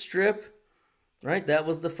 neat strip, right? That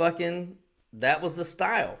was the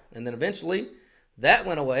style. And then eventually, that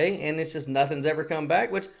went away, and it's just nothing's ever come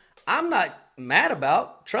back. Which I'm not mad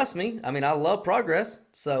about. Trust me. I mean, I love progress.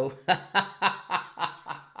 So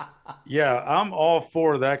Yeah, I'm all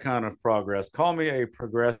for that kind of progress. Call me a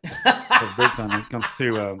progressive big time when it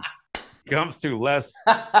comes to less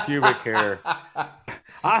pubic hair.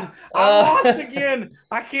 I lost again.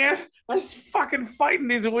 I can't. I'm just fucking fighting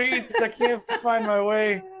these weeds. I can't find my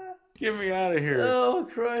way. Get me out of here. oh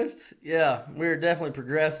Christ, yeah, we're definitely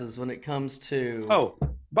progressives when it comes to. Oh,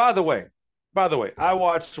 by the way, I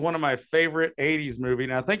watched one of my favorite '80s movie,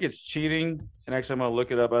 and I think it's Cheating. And actually, I'm gonna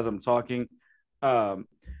look it up as I'm talking. Um,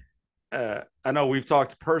 I know we've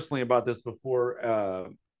talked personally about this before, uh,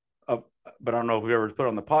 but I don't know if we've ever put it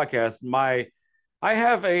on the podcast. I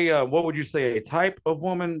have a what would you say, a type of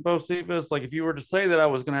woman, Bocephus? Like, if you were to say that I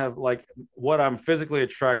was going to have like what I'm physically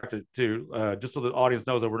attracted to, just so the audience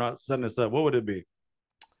knows that we're not setting this up, what would it be?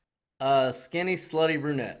 Skinny, slutty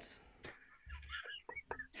brunettes.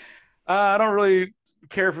 I don't really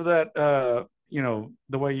care for that.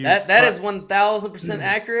 The way you That is 1,000%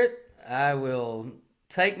 accurate. I will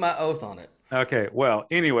take my oath on it. Okay, well,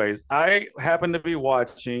 anyways, I happen to be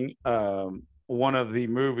watching one of the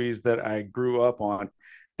movies that I grew up on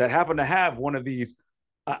that happened to have one of these.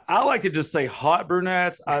 I like to just say hot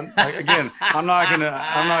brunettes. I'm not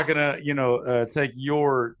gonna, take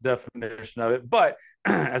your definition of it. But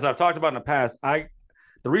as I've talked about in the past, the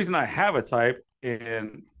reason I have a type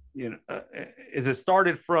and is it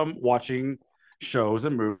started from watching shows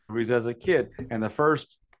and movies as a kid, and the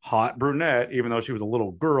first hot brunette, even though she was a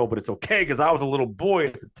little girl, but it's okay because I was a little boy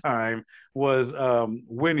at the time, was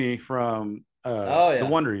Winnie from Oh the yeah,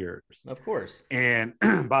 Wonder Years. of course. And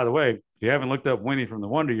by the way, if you haven't looked up Winnie from the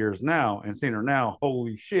Wonder Years now and seen her now,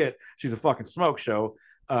 holy shit, she's a fucking smoke show.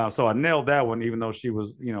 So I nailed that one, even though she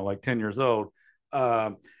was, like 10 years old.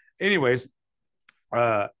 Anyways,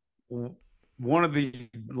 uh, one of the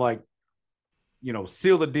like,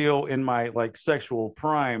 seal the deal in my like sexual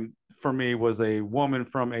prime for me was a woman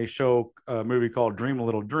from a movie called Dream a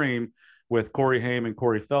Little Dream with Corey Haim and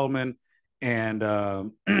Corey Feldman. And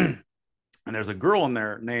and there's a girl in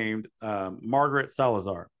there named Margaret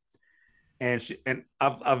Salazar. And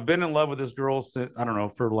I've been in love with this girl since, I don't know,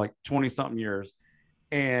 for like 20 something years.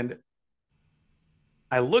 And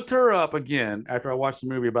I looked her up again after I watched the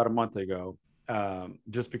movie about a month ago,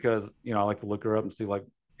 just because, I like to look her up and see, like,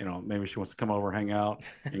 maybe she wants to come over and hang out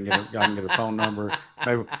and I can get her phone number.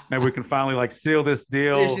 Maybe we can finally like seal this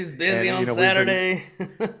deal. See if she's busy on Saturday.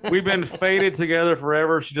 We've been faded together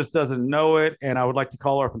forever. She just doesn't know it. And I would like to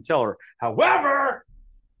call her up and tell her. However,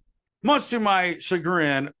 much to my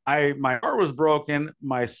chagrin, my heart was broken.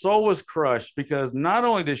 My soul was crushed because not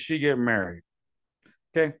only did she get married,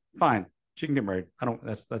 okay, fine, she can get married.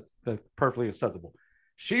 That's perfectly acceptable.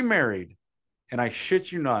 She married, and I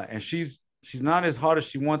shit you not, and she's not as hot as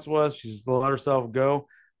she once was. She's let herself go,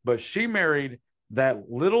 but she married that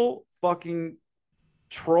little fucking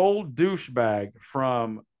troll douchebag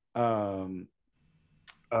from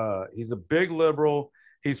he's a big liberal.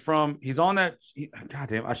 He's on that.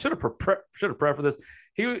 Goddamn, I should have prepped for this.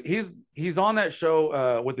 He's on that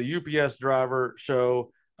show with the UPS driver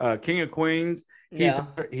show, King of Queens. Yeah.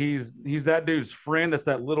 He's that dude's friend. That's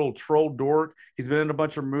that little troll dork. He's been in a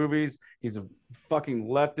bunch of movies. He's a fucking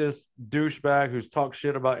leftist douchebag who's talked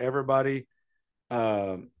shit about everybody.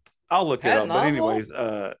 I'll look it up. But anyways,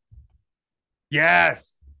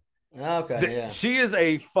 yes. Okay, yeah. She is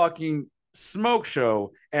a fucking smoke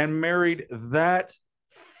show and married that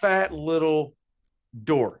fat little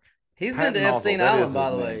dork. He's been to Epstein Island, by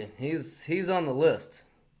the way. He's on the list.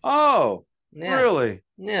 Oh, Yeah. Really?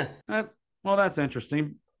 Yeah. That's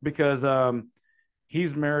interesting because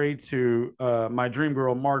he's married to my dream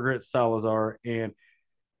girl Margaret Salazar, and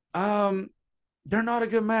they're not a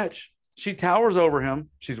good match. She towers over him.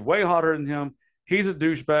 She's way hotter than him. He's a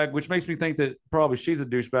douchebag, which makes me think that probably she's a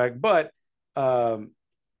douchebag, but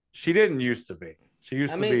she didn't used to be. She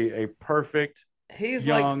used to be a perfect he's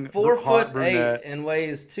young, like 4'8" hot brunette. and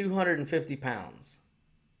weighs 250 pounds.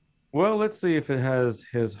 Well, let's see if it has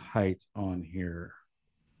his height on here.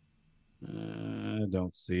 I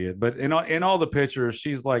don't see it, but in all the pictures,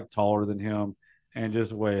 she's like taller than him and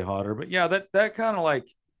just way hotter. But yeah, that kind of like,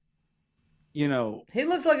 he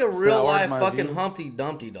looks like a real life fucking view. Humpty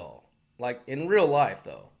Dumpty doll, like in real life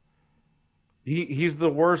though. He's the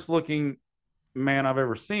worst looking man I've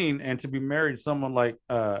ever seen, and to be married to someone like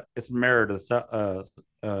it's Meredith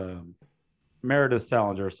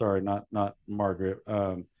Salinger, sorry, not Margaret.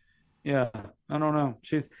 Yeah, I don't know.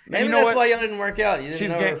 Maybe that's why y'all didn't work out. You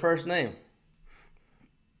didn't know her first name.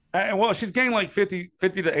 Well, she's gained like 50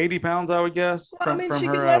 to 80 pounds, I would guess. Well, from she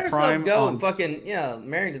her, could let herself prime go on... fucking,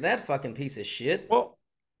 married to that fucking piece of shit. Well,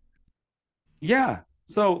 yeah.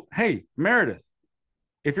 So, hey, Meredith,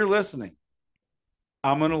 if you're listening,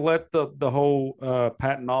 I'm going to let the whole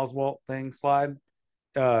Patton Oswalt thing slide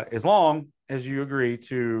as long as you agree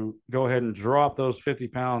to go ahead and drop those 50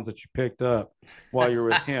 pounds that you picked up while you're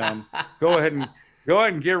with him. Go ahead and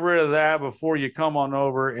get rid of that before you come on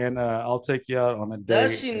over, and I'll take you out on a date.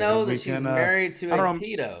 Does she know that she's married to a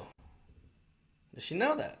pedo? Does she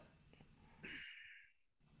know that?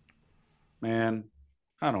 Man,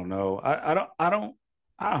 I don't know.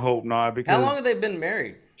 I hope not. Because how long have they been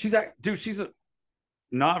married? She's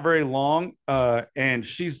not very long, and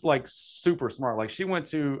she's like super smart. Like she went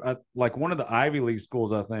to like one of the Ivy League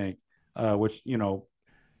schools, I think, which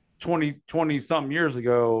 20 something years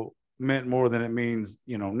ago meant more than it means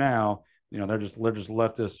now. They're just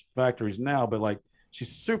leftist factories now, but like she's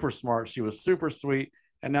super smart. She was super sweet,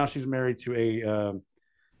 and now she's married to a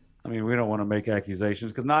we don't want to make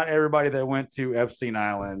accusations because not everybody that went to Epstein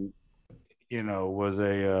Island was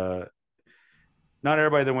a not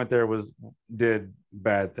everybody that went there did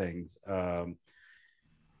bad things. I'm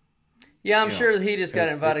sure he just got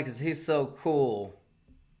invited because he's so cool,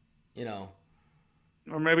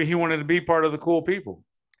 or maybe he wanted to be part of the cool people.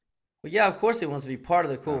 Well, yeah, of course he wants to be part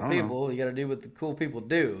of the cool people. You got to do what the cool people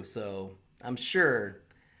do. So I'm sure.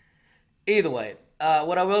 Either way,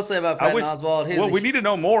 what I will say about Patton Oswalt, we need to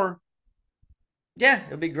know more. Yeah,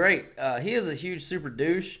 it'd be great. He is a huge super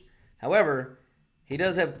douche. However, he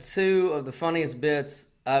does have two of the funniest bits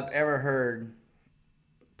I've ever heard,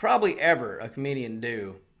 probably ever, a comedian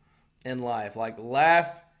do in life. Like, laugh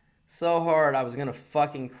so hard I was going to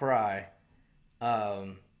fucking cry.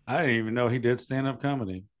 I didn't even know he did stand-up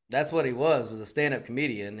comedy. That's what he was a stand-up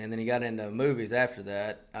comedian, and then he got into movies after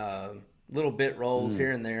that. Little bit roles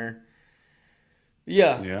here and there.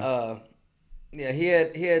 Yeah. He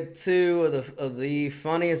had two of the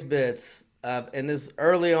funniest bits, and this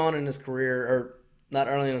early on in his career, or not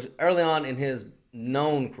early on in his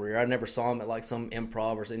known career. I never saw him at like some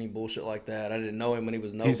improv or any bullshit like that. I didn't know him when he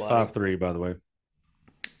was nobody. He's 5'3", by the way.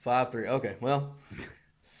 5'3". Okay, well,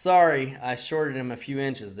 sorry, I shorted him a few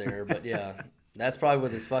inches there, but yeah, that's probably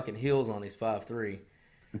with his fucking heels on. He's 5'3".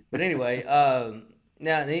 But anyway,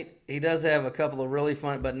 now he does have a couple of really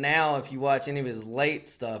fun. But now, if you watch any of his late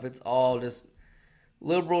stuff, it's all just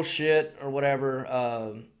liberal shit or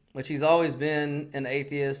whatever. Which he's always been an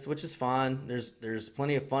atheist, which is fine. There's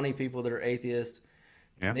plenty of funny people that are atheists.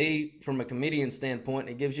 To me, from a comedian standpoint,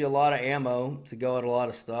 it gives you a lot of ammo to go at a lot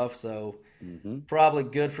of stuff. So probably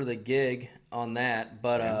good for the gig on that.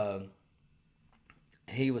 But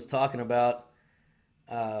he was talking about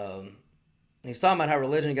how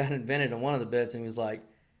religion got invented in one of the bits, and he was like,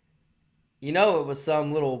 it was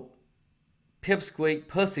some little pipsqueak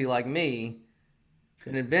pussy like me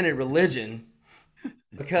that invented religion.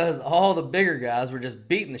 Because all the bigger guys were just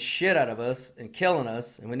beating the shit out of us and killing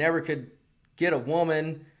us, and we never could get a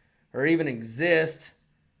woman or even exist.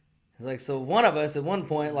 It's like, so one of us at one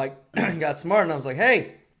point got smart, and I was like,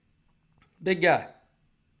 hey, big guy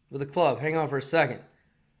with a club, hang on for a second.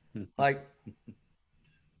 Like,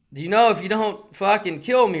 do you know if you don't fucking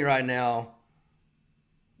kill me right now,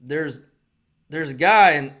 there's a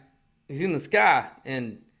guy and he's in the sky,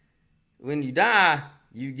 and when you die,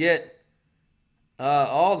 you get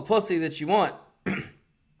all the pussy that you want. And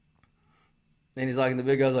he's like, and the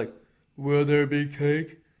big guy's like, will there be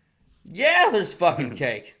cake? Yeah, there's fucking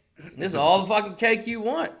cake. This is all the fucking cake you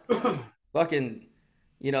want. Fucking,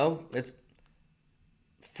 it's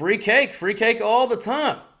free cake all the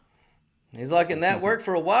time. He's like, and that worked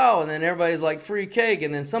for a while, and then everybody's like, free cake,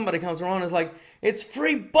 and then somebody comes around and is like, it's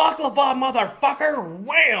free baklava, motherfucker,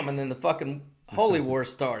 wham, and then the fucking holy war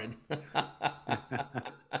started.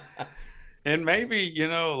 And maybe,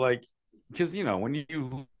 like, because, when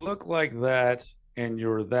you look like that and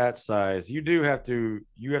you're that size, you have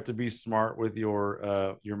to be smart with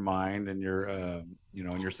your mind and your, and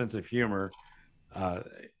your sense of humor.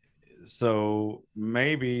 So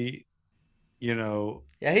maybe,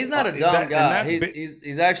 Yeah, he's not a dumb guy.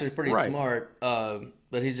 He's actually pretty right. smart,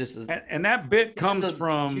 but he's just and that bit comes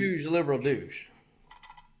from huge liberal douche.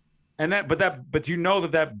 And that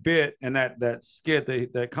bit and that skit,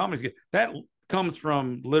 that comedy skit, that comes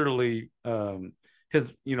from literally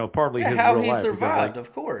his, partly his how real he life. survived,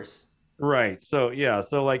 of course. Right. So yeah.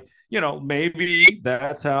 So like, maybe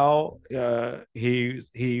that's how he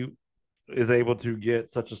is able to get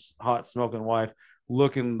such a hot smoking wife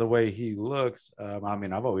looking the way he looks. I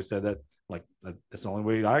mean, I've always said that, like, that's the only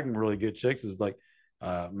way I can really get chicks is like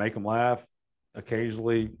make them laugh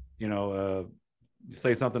occasionally,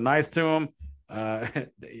 say something nice to them. But I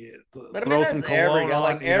mean, that's every guy.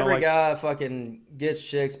 Like every guy fucking gets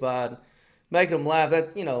chicks by making them laugh.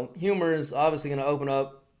 That humor is obviously going to open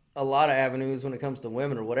up a lot of avenues when it comes to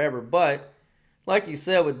women or whatever. But like you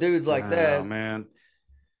said, with dudes like that, man,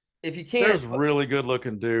 if you can't, there's really good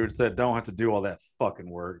looking dudes that don't have to do all that fucking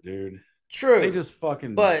work, dude. True, they just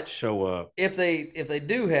fucking show up. If they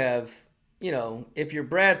do have, if you're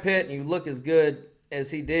Brad Pitt and you look as good as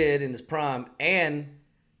he did in his prime, and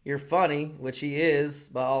you're funny, which he is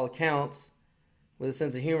by all accounts, with a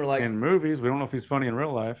sense of humor, like in movies, we don't know if he's funny in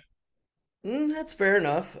real life. That's fair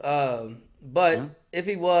enough. But if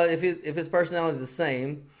he was, if his personality is the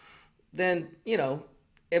same, then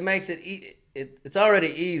it makes it it's already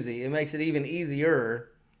easy. It makes it even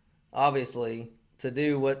easier, obviously, to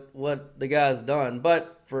do what the guy's done.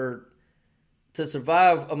 But to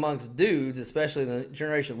survive amongst dudes, especially in the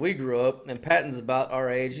generation we grew up, and Patton's about our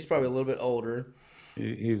age. He's probably a little bit older.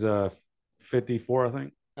 He's 54, I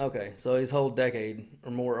think. Okay, so he's a whole decade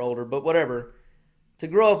or more older, but whatever. To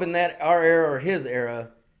grow up in our era or his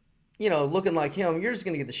era, looking like him, you're just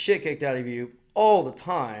gonna get the shit kicked out of you all the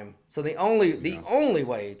time. So the only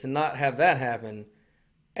way to not have that happen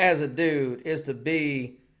as a dude is to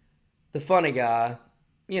be the funny guy,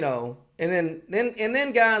 and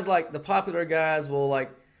then guys like the popular guys will like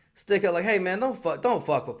stick up like, hey man, don't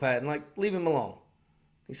fuck with Patton, like leave him alone.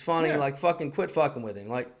 He's funny, like fucking quit fucking with him.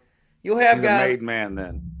 Like you'll have He's guys, a made man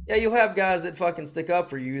then. Yeah, you'll have guys that fucking stick up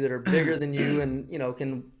for you that are bigger than you and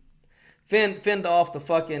can fend off the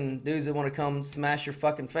fucking dudes that want to come smash your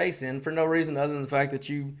fucking face in for no reason other than the fact that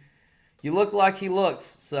you look like he looks.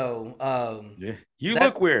 So yeah, you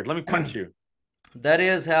look weird. Let me punch you. That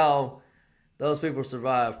is how those people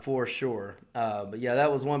survive for sure. But yeah,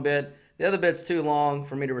 that was one bit. The other bit's too long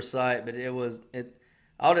for me to recite, but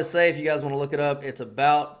I'll just say if you guys want to look it up, it's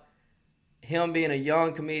about him being a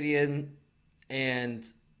young comedian and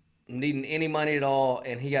needing any money at all,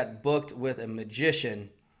 and he got booked with a magician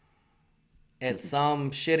at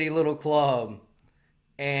some shitty little club,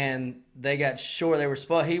 and they got short.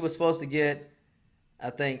 He was supposed to get,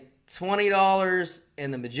 I think, $20,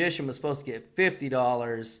 and the magician was supposed to get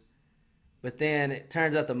 $50, but then it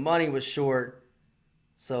turns out the money was short,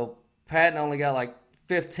 so Patton only got like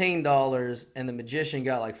 $15, and the magician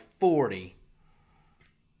got like $40.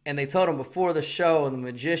 And they told him before the show, and the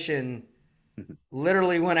magician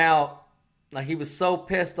literally went out, like he was so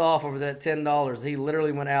pissed off over that $10, he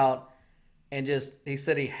literally went out and he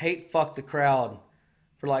said he hate fucked the crowd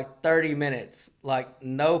for like 30 minutes. Like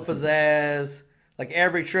no pizzazz. Like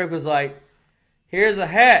every trick was like, here's a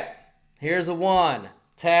hat, here's a one,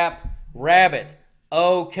 tap, rabbit,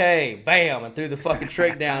 okay, bam, and threw the fucking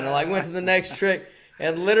trick down and like went to the next trick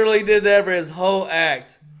and literally did that for his whole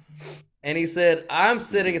act. And he said, I'm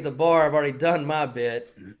sitting at the bar, I've already done my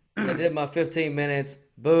bit. I did my 15 minutes.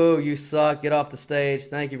 Boo, you suck. Get off the stage.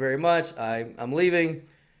 Thank you very much. I'm leaving.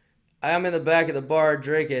 I'm in the back of the bar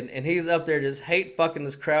drinking, and he's up there just hate fucking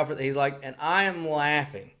this crowd. He's like, and I am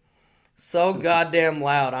laughing so goddamn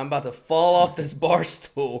loud. I'm about to fall off this bar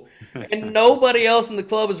stool. And nobody else in the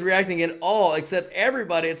club is reacting at all, except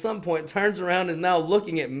everybody at some point turns around and is now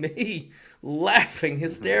looking at me laughing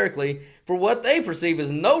hysterically for what they perceive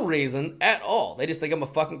as no reason at all. They just think I'm a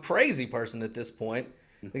fucking crazy person at this point.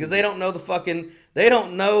 Because they don't know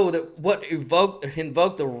that what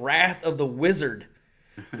invoked the wrath of the wizard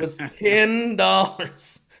was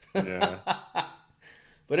 $10. Yeah.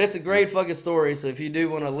 But it's a great fucking story, so if you do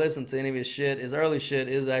want to listen to any of his shit, his early shit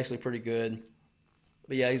is actually pretty good.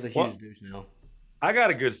 But yeah, he's a huge douche now. I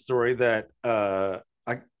got a good story that I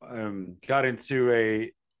got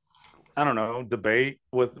into I don't know, debate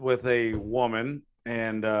with a woman,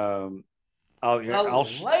 and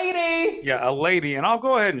Lady. yeah, a lady, and I'll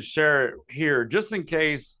go ahead and share it here just in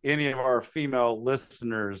case any of our female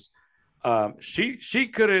listeners, she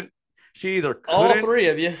couldn't, she either All couldn't, three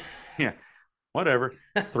of you. yeah, whatever,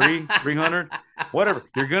 300, whatever,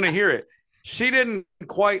 you're gonna hear it. She didn't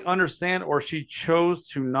quite understand, or she chose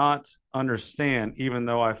to not understand, even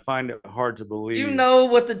though I find it hard to believe. You know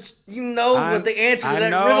what the answer to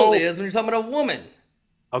that riddle is when you're talking about a woman.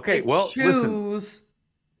 Okay, They well, choose listen.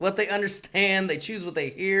 what they understand. They choose what they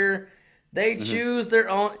hear. They choose their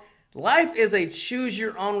own. Life is a choose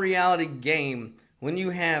your own reality game when you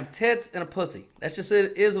have tits and a pussy. That's just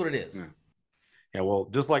it. Is what it is. Yeah, well,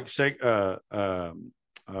 just like Sherlock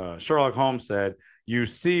Holmes said, you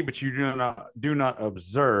see, but you do not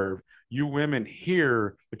observe. You women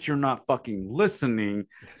hear, but you're not fucking listening.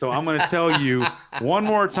 So I'm going to tell you one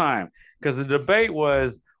more time, because the debate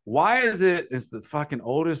was, why is it's the fucking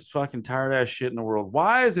oldest fucking tired ass shit in the world.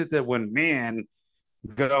 Why is it that when men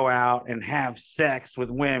go out and have sex with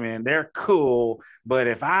women, they're cool, but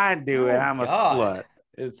if I do it, I'm a slut?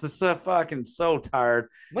 It's just fucking so tired.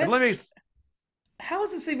 And how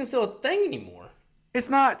is this even still a thing anymore? It's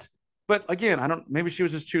not. But again, I don't. Maybe she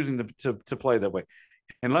was just choosing to play that way.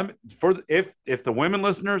 And if the women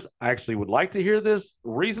listeners actually would like to hear this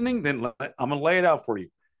reasoning, then I'm gonna lay it out for you.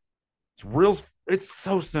 It's real. It's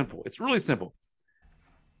so simple. It's really simple.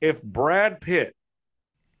 If Brad Pitt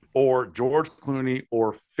or George Clooney,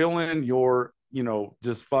 or fill in your,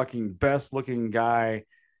 just fucking best looking guy,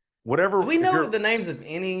 whatever. Do we know the names of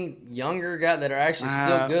any younger guy that are actually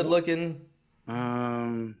still good looking?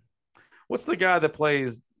 What's the guy that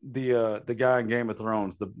plays the guy in Game of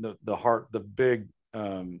Thrones, the big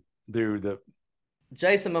dude,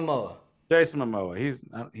 Jason Momoa.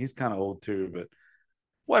 He's kind of old too, but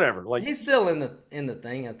whatever. Like, he's still in the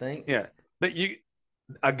thing, I think. Yeah, but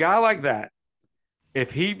a guy like that,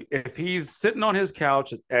 if he's sitting on his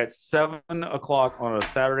couch at 7:00 on a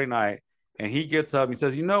Saturday night, and he gets up and he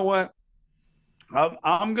says, you know what,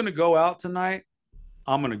 I'm gonna go out tonight.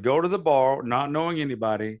 I'm gonna go to the bar, not knowing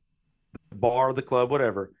anybody, the bar, the club,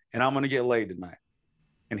 whatever, and I'm gonna get laid tonight.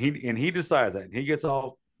 And he decides that, and he gets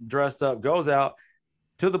all dressed up, goes out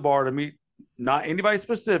to the bar to meet not anybody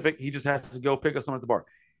specific. He just has to go pick up someone at the bar.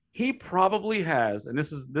 He probably has, and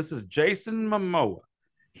this is Jason Momoa.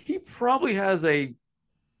 He probably has a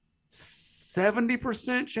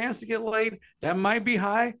 70% chance to get laid. That might be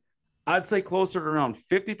high. I'd say closer to around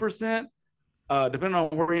 50%, depending on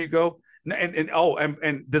where you go.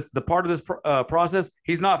 And this, the part of this process,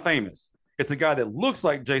 he's not famous. It's a guy that looks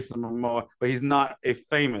like Jason Momoa, but he's not a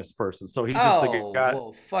famous person. So he's just a guy.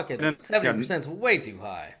 Well, fucking 70% is way too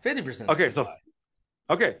high. 50%. Okay, so high.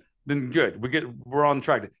 Okay, then good. We're on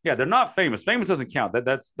track. Yeah, they're not famous. Famous doesn't count.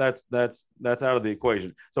 That's out of the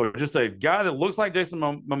equation. So just a guy that looks like Jason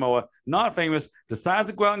Momoa, not famous, decides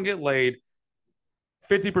to go out and get laid.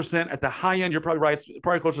 50% at the high end. You're probably right. It's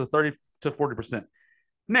probably closer to 30 to 40%.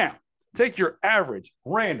 Now, take your average,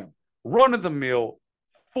 random, run-of-the-mill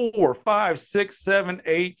 4, 5, 6, 7,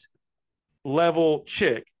 8 level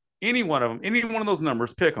chick. Any one of them, any one of those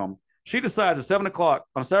numbers, pick them. She decides at 7:00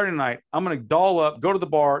 on Saturday night, I'm going to doll up, go to the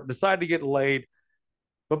bar, decide to get laid.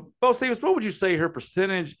 But Bo Stevens, what would you say her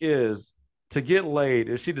percentage is to get laid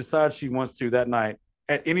if she decides she wants to that night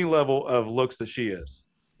at any level of looks that she is?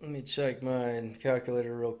 Let me check my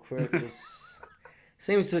calculator real quick.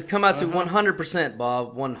 Seems to come out to 100%,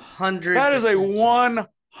 Bob. 100%. That is a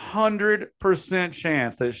 100%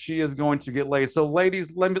 chance that she is going to get laid. So,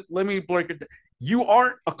 ladies, let me break it down. You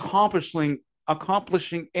aren't accomplishing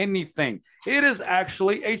anything. It is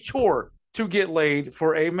actually a chore to get laid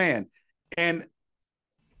for a man. And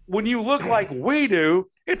when you look like we do,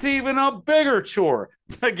 it's even a bigger chore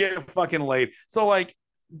to get fucking laid. So, like,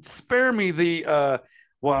 spare me the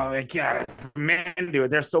well, God, men do it.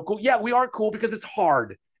 They're so cool. Yeah, we are cool because it's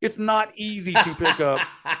hard. It's not easy to pick up.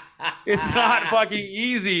 It's not fucking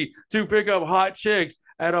easy to pick up hot chicks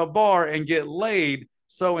at a bar and get laid.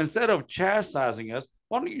 So instead of chastising us,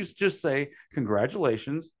 why don't you just say,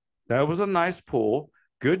 congratulations, that was a nice pull.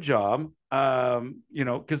 Good job.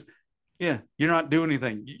 Because, yeah, you're not doing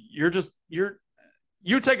anything. You take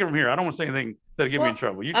it from here. I don't want to say anything that'll get me in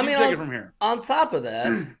trouble. You take it from here. On top of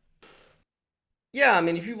that, yeah, I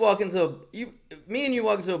mean, if you walk into me and you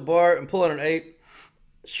walk into a bar and pull on an 8,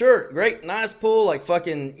 sure, great, nice pull, like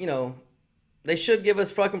fucking, they should give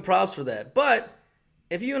us fucking props for that. But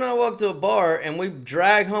if you and I walk to a bar and we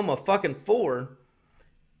drag home a fucking 4,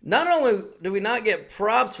 not only do we not get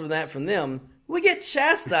props for that from them, we get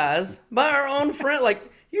chastised by our own friend. Like,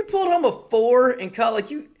 you pulled home a 4 and caught,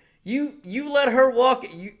 like, you let her walk.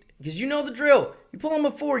 Because you know the drill. You pull them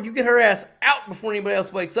before, you get her ass out before anybody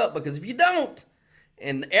else wakes up. Because if you don't,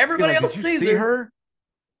 and everybody else did you sees see her,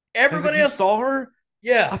 everybody else saw her.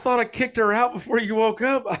 Yeah, I thought I kicked her out before you woke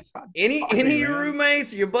up. Any of your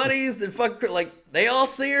roommates, your buddies that they all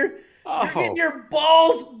see her. Oh. You're getting your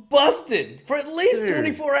balls busted for at least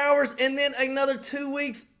 24 hours, and then another 2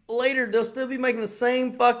 weeks later, they'll still be making the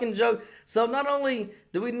same fucking joke. So not only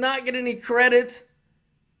do we not get any credit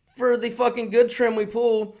for the fucking good trim we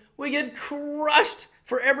pull, we get crushed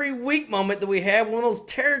for every weak moment that we have. One of those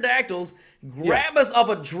pterodactyls grab us off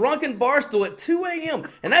a drunken bar stool at 2 a.m.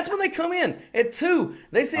 And that's when they come in, at 2.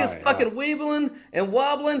 They see us fucking weebling and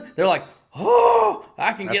wobbling. They're like, oh,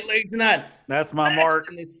 I can get laid tonight. That's my mark.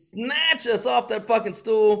 And they snatch us off that fucking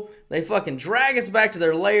stool. They fucking drag us back to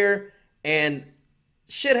their lair. And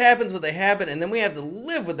shit happens what they happen. And then we have to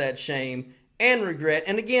live with that shame and regret.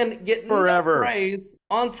 And again, get forever no praise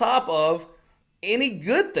on top of any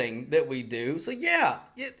good thing that we do. So yeah,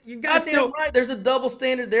 you goddamn right. There's a double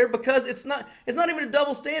standard there because it's not even a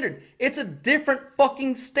double standard. It's a different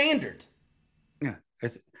fucking standard. Yeah.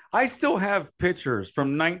 I still have pictures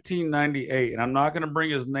from 1998, and I'm not going to bring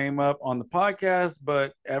his name up on the podcast,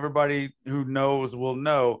 but everybody who knows will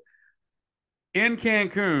know. In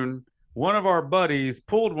Cancun, one of our buddies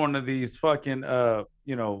pulled one of these fucking,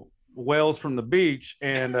 whales from the beach,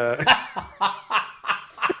 and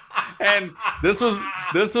and this was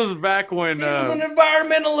back when he was an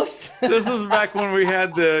environmentalist. This is back when we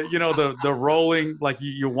had the rolling, like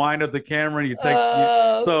you wind up the camera and you take.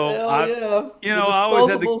 I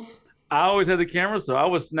always had the camera, so I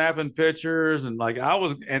was snapping pictures and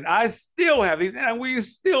I still have these, and we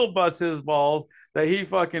still bust his balls that he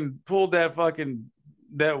fucking pulled that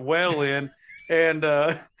whale in,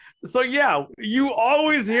 and so yeah, you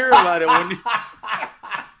always hear about it when.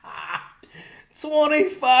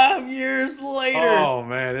 25 years later. Oh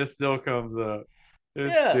man, it still comes up.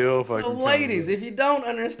 Still fucking. So ladies, if you don't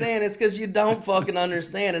understand, it's because you don't fucking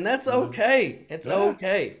understand, and that's okay. It's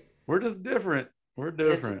okay. We're just different. We're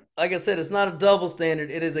different. Like I said, it's not a double standard.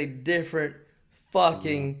 It is a different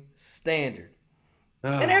fucking standard.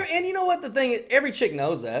 And you know what the thing is? Every chick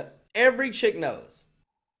knows that. Every chick knows.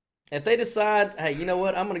 If they decide, hey, you know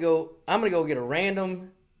what? I'm gonna go get a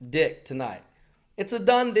random dick tonight. It's a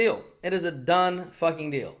done deal. It is a done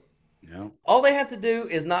fucking deal. Yeah. All they have to do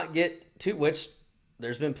is not get too, which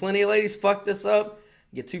there's been plenty of ladies fuck this up.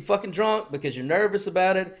 You get too fucking drunk because you're nervous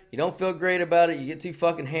about it. You don't feel great about it. You get too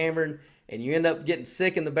fucking hammered and you end up getting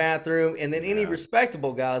sick in the bathroom. And then any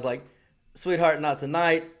respectable guy's like, sweetheart, not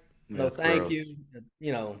tonight. No, thank you.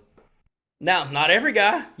 Now, not every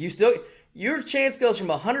guy. Your chance goes from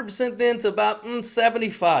 100% then to about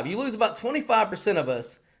 75. You lose about 25% of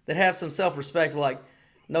us that have some self-respect. We're like,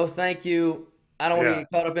 no, thank you. I don't want to get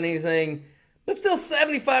caught up in anything. But still,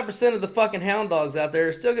 75% of the fucking hound dogs out there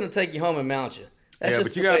are still going to take you home and mount you. That's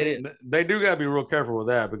just the way it is. They do got to be real careful with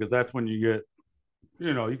that because that's when you get,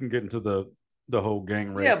 you can get into the whole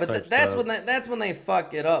gang rape. Yeah, but that's when they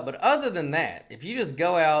fuck it up. But other than that, if you just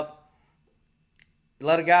go out,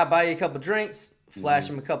 let a guy buy you a couple drinks, flash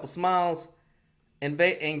him a couple smiles, and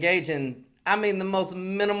engage in the most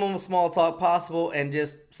minimum small talk possible, and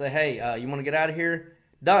just say, hey, you want to get out of here?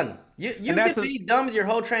 Done. You can be done with your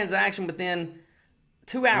whole transaction within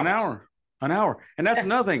 2 hours. An hour. And that's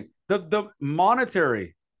another thing. The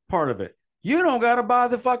monetary part of it. You don't got to buy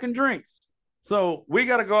the fucking drinks. So we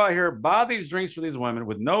got to go out here, buy these drinks for these women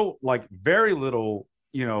with no, very little,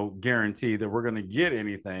 guarantee that we're going to get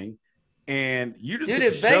anything. And you just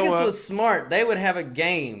if Vegas was smart, they would have a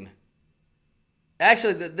game.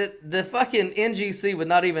 Actually, the fucking NGC would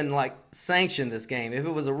not even sanction this game if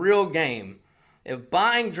it was a real game. If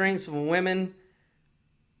buying drinks from women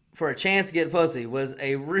for a chance to get pussy was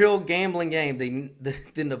a real gambling game,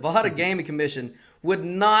 the Nevada Gaming Commission would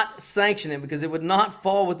not sanction it because it would not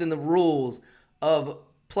fall within the rules of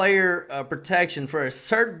player protection for a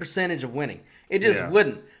certain percentage of winning. It just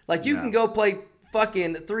wouldn't. You can go play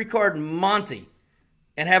fucking 3-card Monty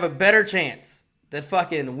and have a better chance than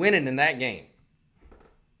fucking winning in that game.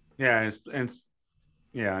 Yeah, and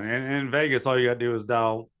in Vegas, all you got to do is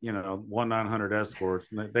dial, 1-900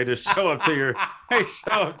 escorts, and they just show up to your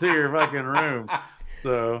fucking room.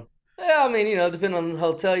 So yeah, depending on the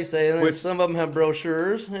hotel you stay in, some of them have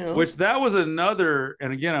brochures. Which that was another,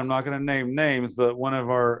 and again, I'm not going to name names, but one of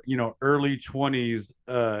our early 20s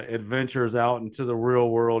adventures out into the real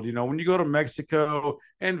world. When you go to Mexico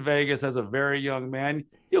and Vegas as a very young man,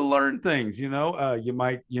 you learn things. You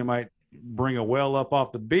might bring a whale up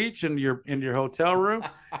off the beach in your hotel room.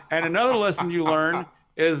 And another lesson you learn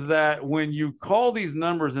is that when you call these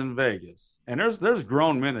numbers in Vegas, and there's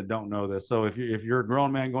grown men that don't know this. So if you're a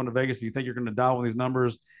grown man going to Vegas, and you think you're going to dial one of these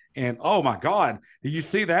numbers, and oh my God, did you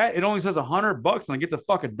see that? It only says $100, and I get the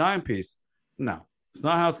fucking dime piece. No, it's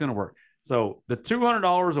not how it's going to work. So the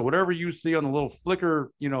 $200 or whatever you see on the little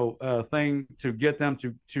flicker, thing to get them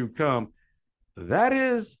to come, that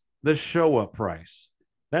is the show up price.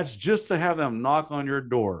 That's just to have them knock on your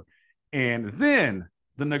door, and then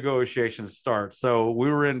the negotiations start. So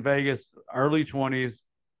we were in Vegas, early 20s.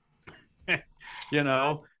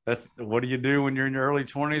 That's what do you do when you're in your early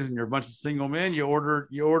 20s and you're a bunch of single men? You order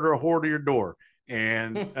a whore to your door,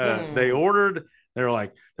 and they're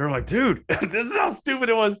like, dude, this is how stupid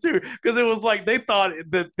it was too, because it was like they thought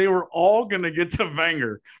that they were all gonna get to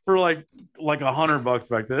Vanger for like $100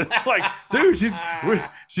 back then. It's like, dude,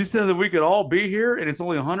 she said that we could all be here, and it's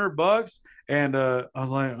only $100. And I was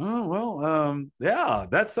like, oh well, yeah,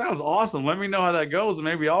 that sounds awesome. Let me know how that goes, and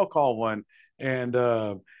maybe I'll call one. And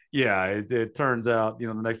yeah, it turns out,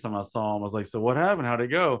 the next time I saw him, I was like, so what happened? How'd it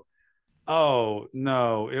go? Oh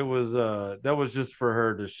no, it was that was just for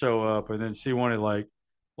her to show up, and then she wanted like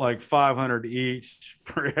 500 each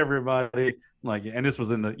for everybody. And this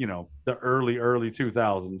was in the early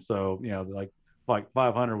 2000s, so like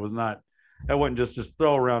 500 was not, that wasn't just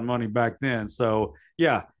throw around money back then. So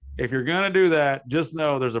yeah, if you're gonna do that, just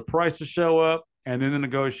know there's a price to show up, and then the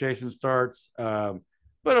negotiation starts.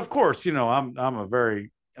 But of course,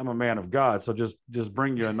 I'm a man of God, so just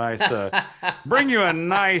bring you a nice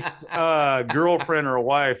girlfriend or a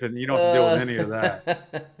wife, and you don't have to deal with any of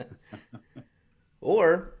that.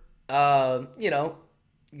 Or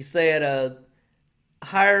you stay at a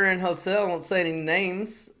higher end hotel. I won't say any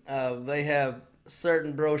names. They have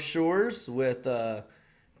certain brochures with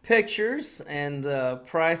pictures and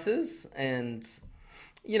prices, and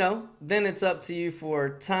then it's up to you for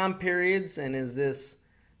time periods. And is this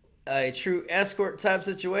a true escort type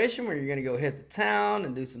situation where you're going to go hit the town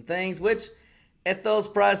and do some things, which at those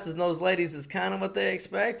prices and those ladies is kind of what they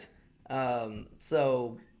expect.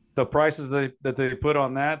 So the prices that they put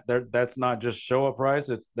on that's not just show up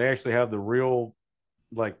price. They actually have the real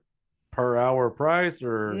like per hour price,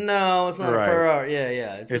 or no, it's not right. A per hour.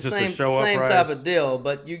 Yeah. It's the just same type of deal,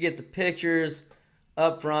 but you get the pictures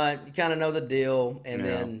up front. You kind of know the deal, and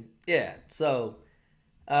then So,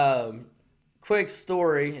 quick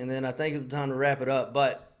story, and then I think it's time to wrap it up.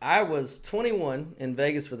 But I was 21 in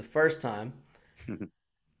Vegas for the first time,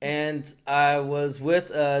 and I was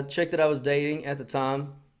with a chick that I was dating at the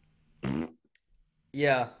time.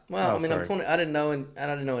 Yeah, well, sorry. I'm 20. I didn't know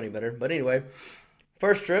any better. But anyway,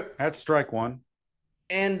 first trip. That's strike one.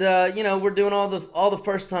 And we're doing all the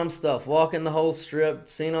first time stuff, walking the whole strip,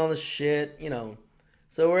 seeing all the shit.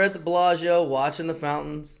 So we're at the Bellagio watching the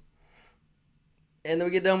fountains. And then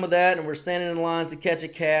we get done with that, and we're standing in line to catch a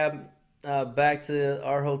cab back to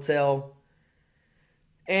our hotel.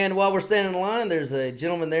 And while we're standing in line, there's a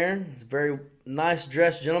gentleman there. He's a very nice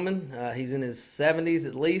dressed gentleman. He's in his 70s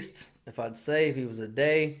at least, if I'd say, if he was a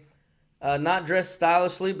day. Not dressed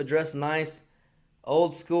stylishly, but dressed nice.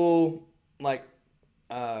 Old school, like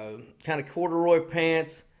kind of corduroy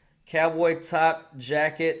pants, cowboy top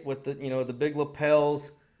jacket with the big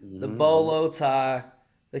lapels, the bolo tie,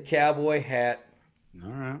 the cowboy hat. All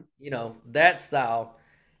right. That style.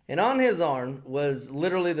 And on his arm was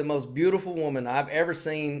literally the most beautiful woman I've ever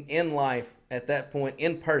seen in life at that point,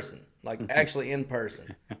 in person, like actually in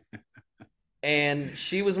person. And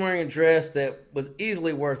she was wearing a dress that was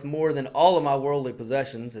easily worth more than all of my worldly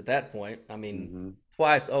possessions at that point. I mean,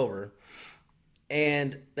 twice over.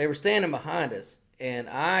 And they were standing behind us, and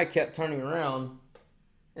I kept turning around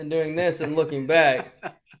and doing this and looking back.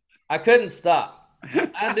 I couldn't stop.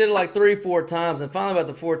 I did it like 3-4 times, and finally, about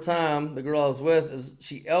the fourth time, the girl I was with,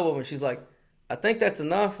 she elbowed me. She's like, "I think that's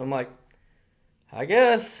enough." I'm like, "I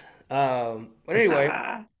guess." But anyway,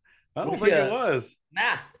 I don't think it was.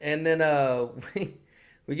 Nah. And then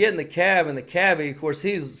we get in the cab, and the cabbie, of course,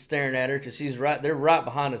 he's staring at her because they're right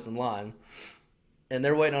behind us in line, and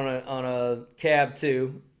they're waiting on a cab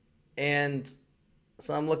too. And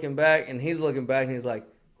so I'm looking back, and he's looking back, and he's like,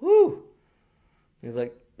 "Whoo!" He's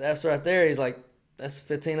like, "That's right there." He's like, "That's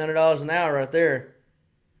 $1,500 an hour right there."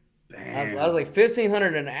 Damn. I was like,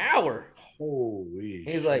 $1,500 an hour. Holy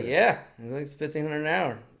He's like, yeah. He's like, it's $1,500 an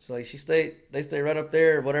hour. So like they stay right up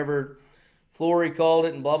there, whatever floor he called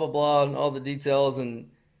it, and blah blah blah, and all the details.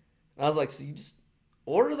 And I was like, so you just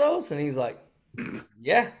order those? And he's like,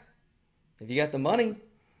 yeah, if you got the money.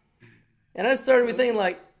 And I started me thinking,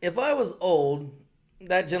 like, if I was old,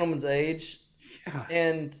 that gentleman's age,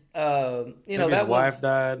 and maybe that his wife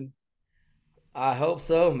died. I hope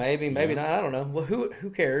so. Maybe not. I don't know. Well, who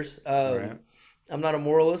cares? Right. I'm not a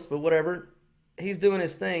moralist, but whatever. He's doing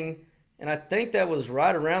his thing, and I think that was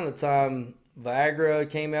right around the time Viagra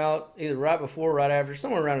came out, either right before or right after,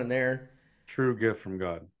 somewhere around in there. True gift from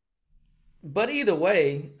God. But either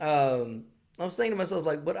way, I was thinking to myself,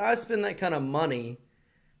 like, would I spend that kind of money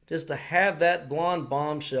just to have that blonde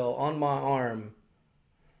bombshell on my arm?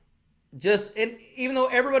 Just, and even though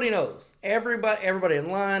everybody knows, everybody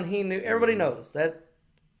in line, he knew, everybody knows that.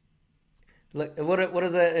 Look, what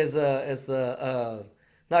is that? Is the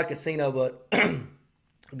not Casino, but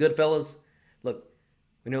Goodfellas. Look,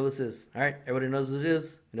 we know what this is. All right, everybody knows what it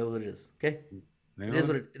is. We know what it is. Okay, it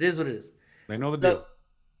is what it is. They know the deal. So,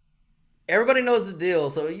 everybody knows the deal.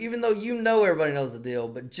 So even though you know everybody knows the deal,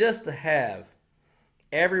 but just to have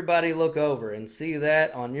everybody look over and see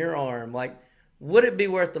that on your arm, like, would it be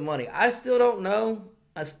worth the money? I still don't know.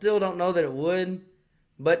 I still don't know that it would.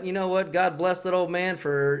 But you know what? God bless that old man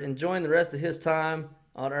for enjoying the rest of his time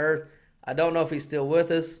on earth. I don't know if he's still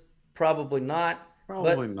with us. Probably not.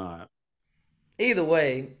 Probably not. Either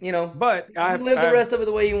way, But he lived the rest of it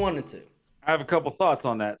the way he wanted to. I have a couple thoughts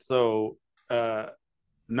on that. So,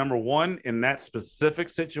 number one, in that specific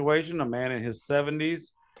situation, a man in his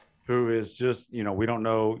 70s who is just, we don't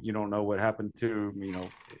know, you don't know what happened to,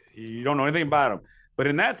 you don't know anything about him. But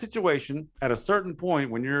in that situation, at a certain point,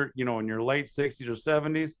 when you're, in your late 60s or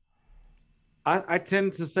 70s, I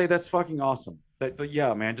tend to say that's fucking awesome. That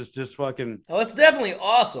yeah, man, just fucking. Oh, it's definitely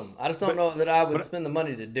awesome. I just don't know that I would spend the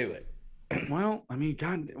money to do it. Well, I mean,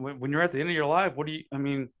 God, when you're at the end of your life, what are you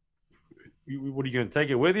going to take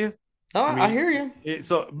it with you? Oh, I hear you.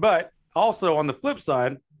 But also on the flip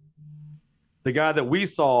side, the guy that we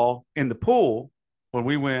saw in the pool when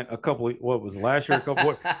we went last year?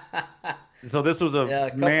 So this was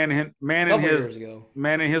a man in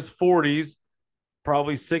his 40s,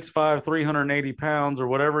 probably 6'5", 380 pounds or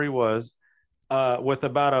whatever he was, with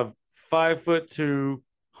about a 5'2",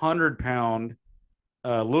 100-pound,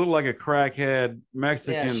 looked like a crackhead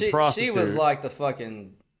Mexican prostitute. She was like the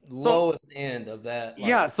fucking lowest end of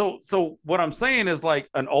that. So what I'm saying is, like,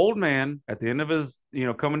 an old man at the end of his,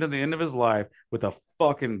 coming to the end of his life with a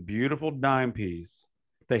fucking beautiful dime piece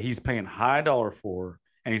that he's paying high dollar for,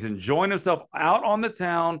 and he's enjoying himself out on the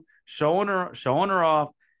town, showing her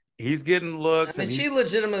off. He's getting looks. I mean, she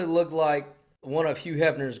legitimately looked like one of Hugh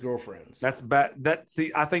Hefner's girlfriends. That's bad.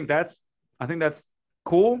 I think that's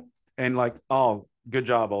cool. And like, oh, good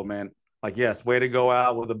job, old man. Like, yes, way to go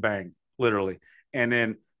out with a bang, literally.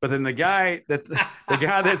 But then the guy that's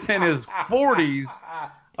in his 40s,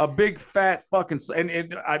 a big fat fucking,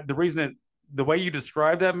 the way you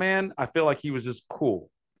describe that man, I feel like he was just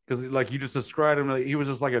cool, because like you just described him, like, he was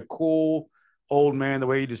just like a cool old man. The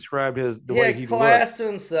way you described the way he class looked. To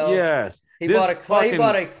himself. Yes, he bought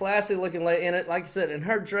a classy looking lady, and like I said, and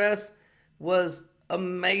her dress was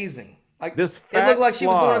amazing. Like, it looked like she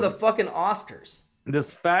was one of the fucking Oscars.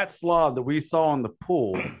 This fat slob that we saw in the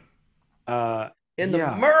pool. In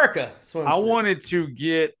the America swimsuit. I wanted to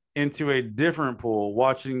get into a different pool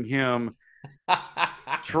watching him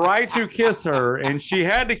try to kiss her, and she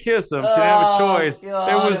had to kiss him. She didn't have a choice. God,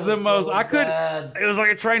 it was the most. So it was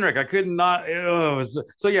like a train wreck. I could not. Those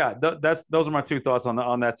are my two thoughts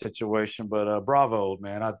on that situation. But bravo, old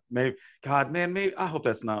man. Maybe I hope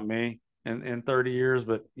that's not me in 30 years,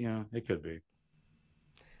 but it could be.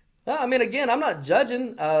 I mean, again, I'm not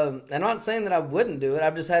judging. I'm not saying that I wouldn't do it.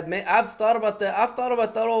 I've thought about that. I've thought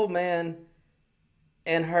about that old man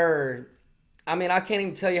and her. I mean, I can't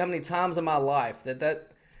even tell you how many times in my life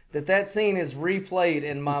that scene is replayed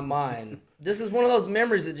in my mind. This is one of those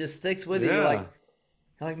memories that just sticks with you. Yeah.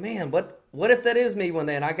 You're like, man, what if that is me one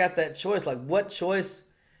day and I got that choice? Like, what choice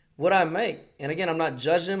would I make? And again, I'm not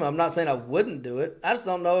judging him. I'm not saying I wouldn't do it. I just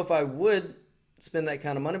don't know if I would spend that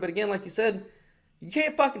kind of money. But again, like you said, you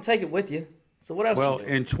can't fucking take it with you. So what else? Well,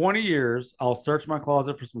 in 20 years, I'll search my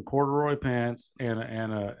closet for some corduroy pants and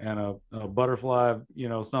a butterfly,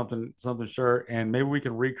 something shirt, and maybe we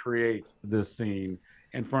can recreate this scene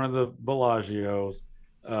in front of the Bellagios,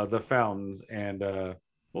 the fountains, and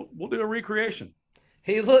we'll do a recreation.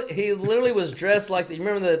 He literally was dressed like you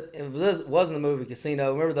remember it wasn't the movie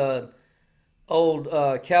Casino. Remember the old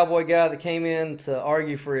cowboy guy that came in to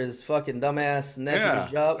argue for his fucking dumbass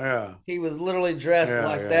nephew's job? Yeah. He was literally dressed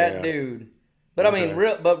like that dude. But I mean,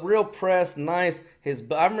 real pressed, nice.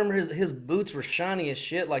 I remember his boots were shiny as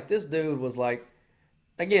shit. Like, this dude was like,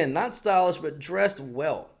 again, not stylish, but dressed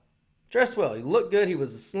well. He looked good. He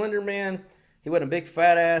was a slender man. He wasn't a big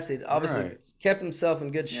fat ass. He obviously kept himself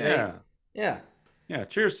in good shape. Yeah.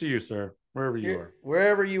 Cheers to you, sir. Wherever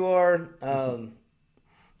you are.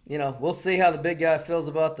 We'll see how the big guy feels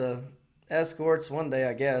about the escorts one day,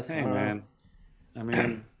 I guess. Hey, man. I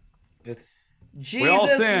mean,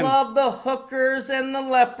 Jesus sin. loved the hookers and the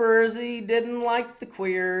lepers. He didn't like the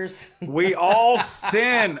queers. We all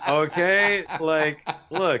sin, okay? Like,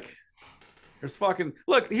 look,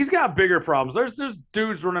 he's got bigger problems. There's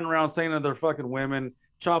dudes running around saying that they're fucking women,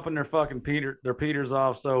 chopping their fucking their peters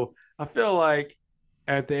off. So I feel like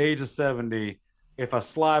at the age of 70, if I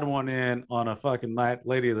slide one in on a fucking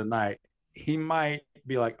lady of the night, he might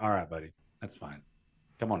be like, all right, buddy, that's fine.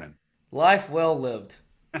 Come on in. Life well lived.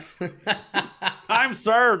 Time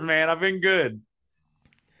served, man. I've been good.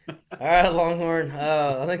 All right, Longhorn.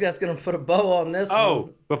 I think that's going to put a bow on this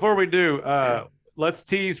one. Before we do, let's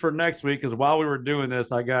tease for next week, because while we were doing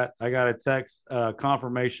this, I got a text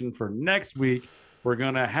confirmation for next week. We're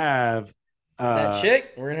going to have that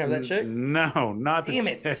chick? We're going to have that chick? No, not the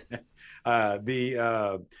chick.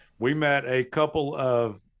 We met a couple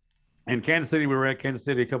of in Kansas City. We were at Kansas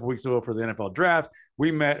City a couple weeks ago for the NFL draft.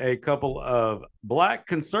 We met a couple of black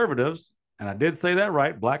conservatives, and I did say that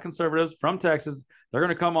right, black conservatives from Texas. They're going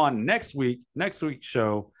to come on next week's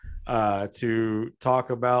show to talk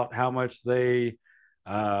about how much they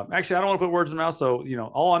actually, I don't want to put words in my mouth. So,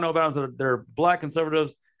 all I know about them is that they're black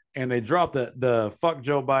conservatives, and they dropped the fuck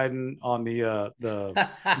Joe Biden on the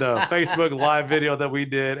Facebook live video that we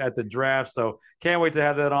did at the draft. So can't wait to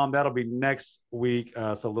have that on. That'll be next week.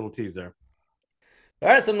 So a little tease there. All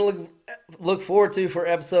right, something to look forward to for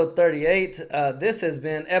episode 38. This has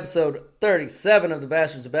been episode 37 of the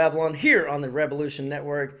Bastards of Babylon here on the Revolution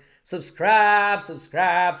Network. Subscribe.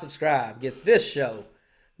 Get this show,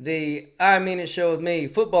 the I Mean It show with me,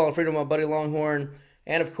 Football and Freedom, my buddy Longhorn,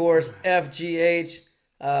 and of course FGH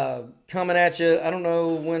coming at you. I don't know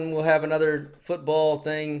when we'll have another football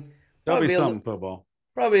thing. There'll be some football.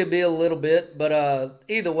 Probably be a little bit, but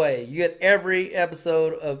either way, you get every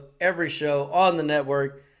episode of every show on the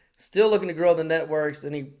network. Still looking to grow the networks.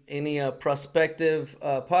 Any prospective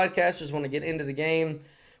podcasters want to get into the game,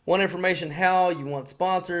 want information how, you want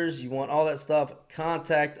sponsors, you want all that stuff,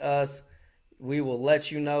 contact us. We will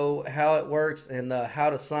let you know how it works and how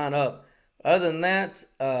to sign up. Other than that,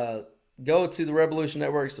 go to the Revolution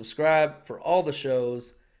Network, subscribe for all the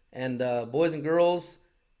shows, and boys and girls,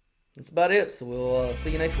 that's about it. So we'll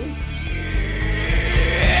see you next week.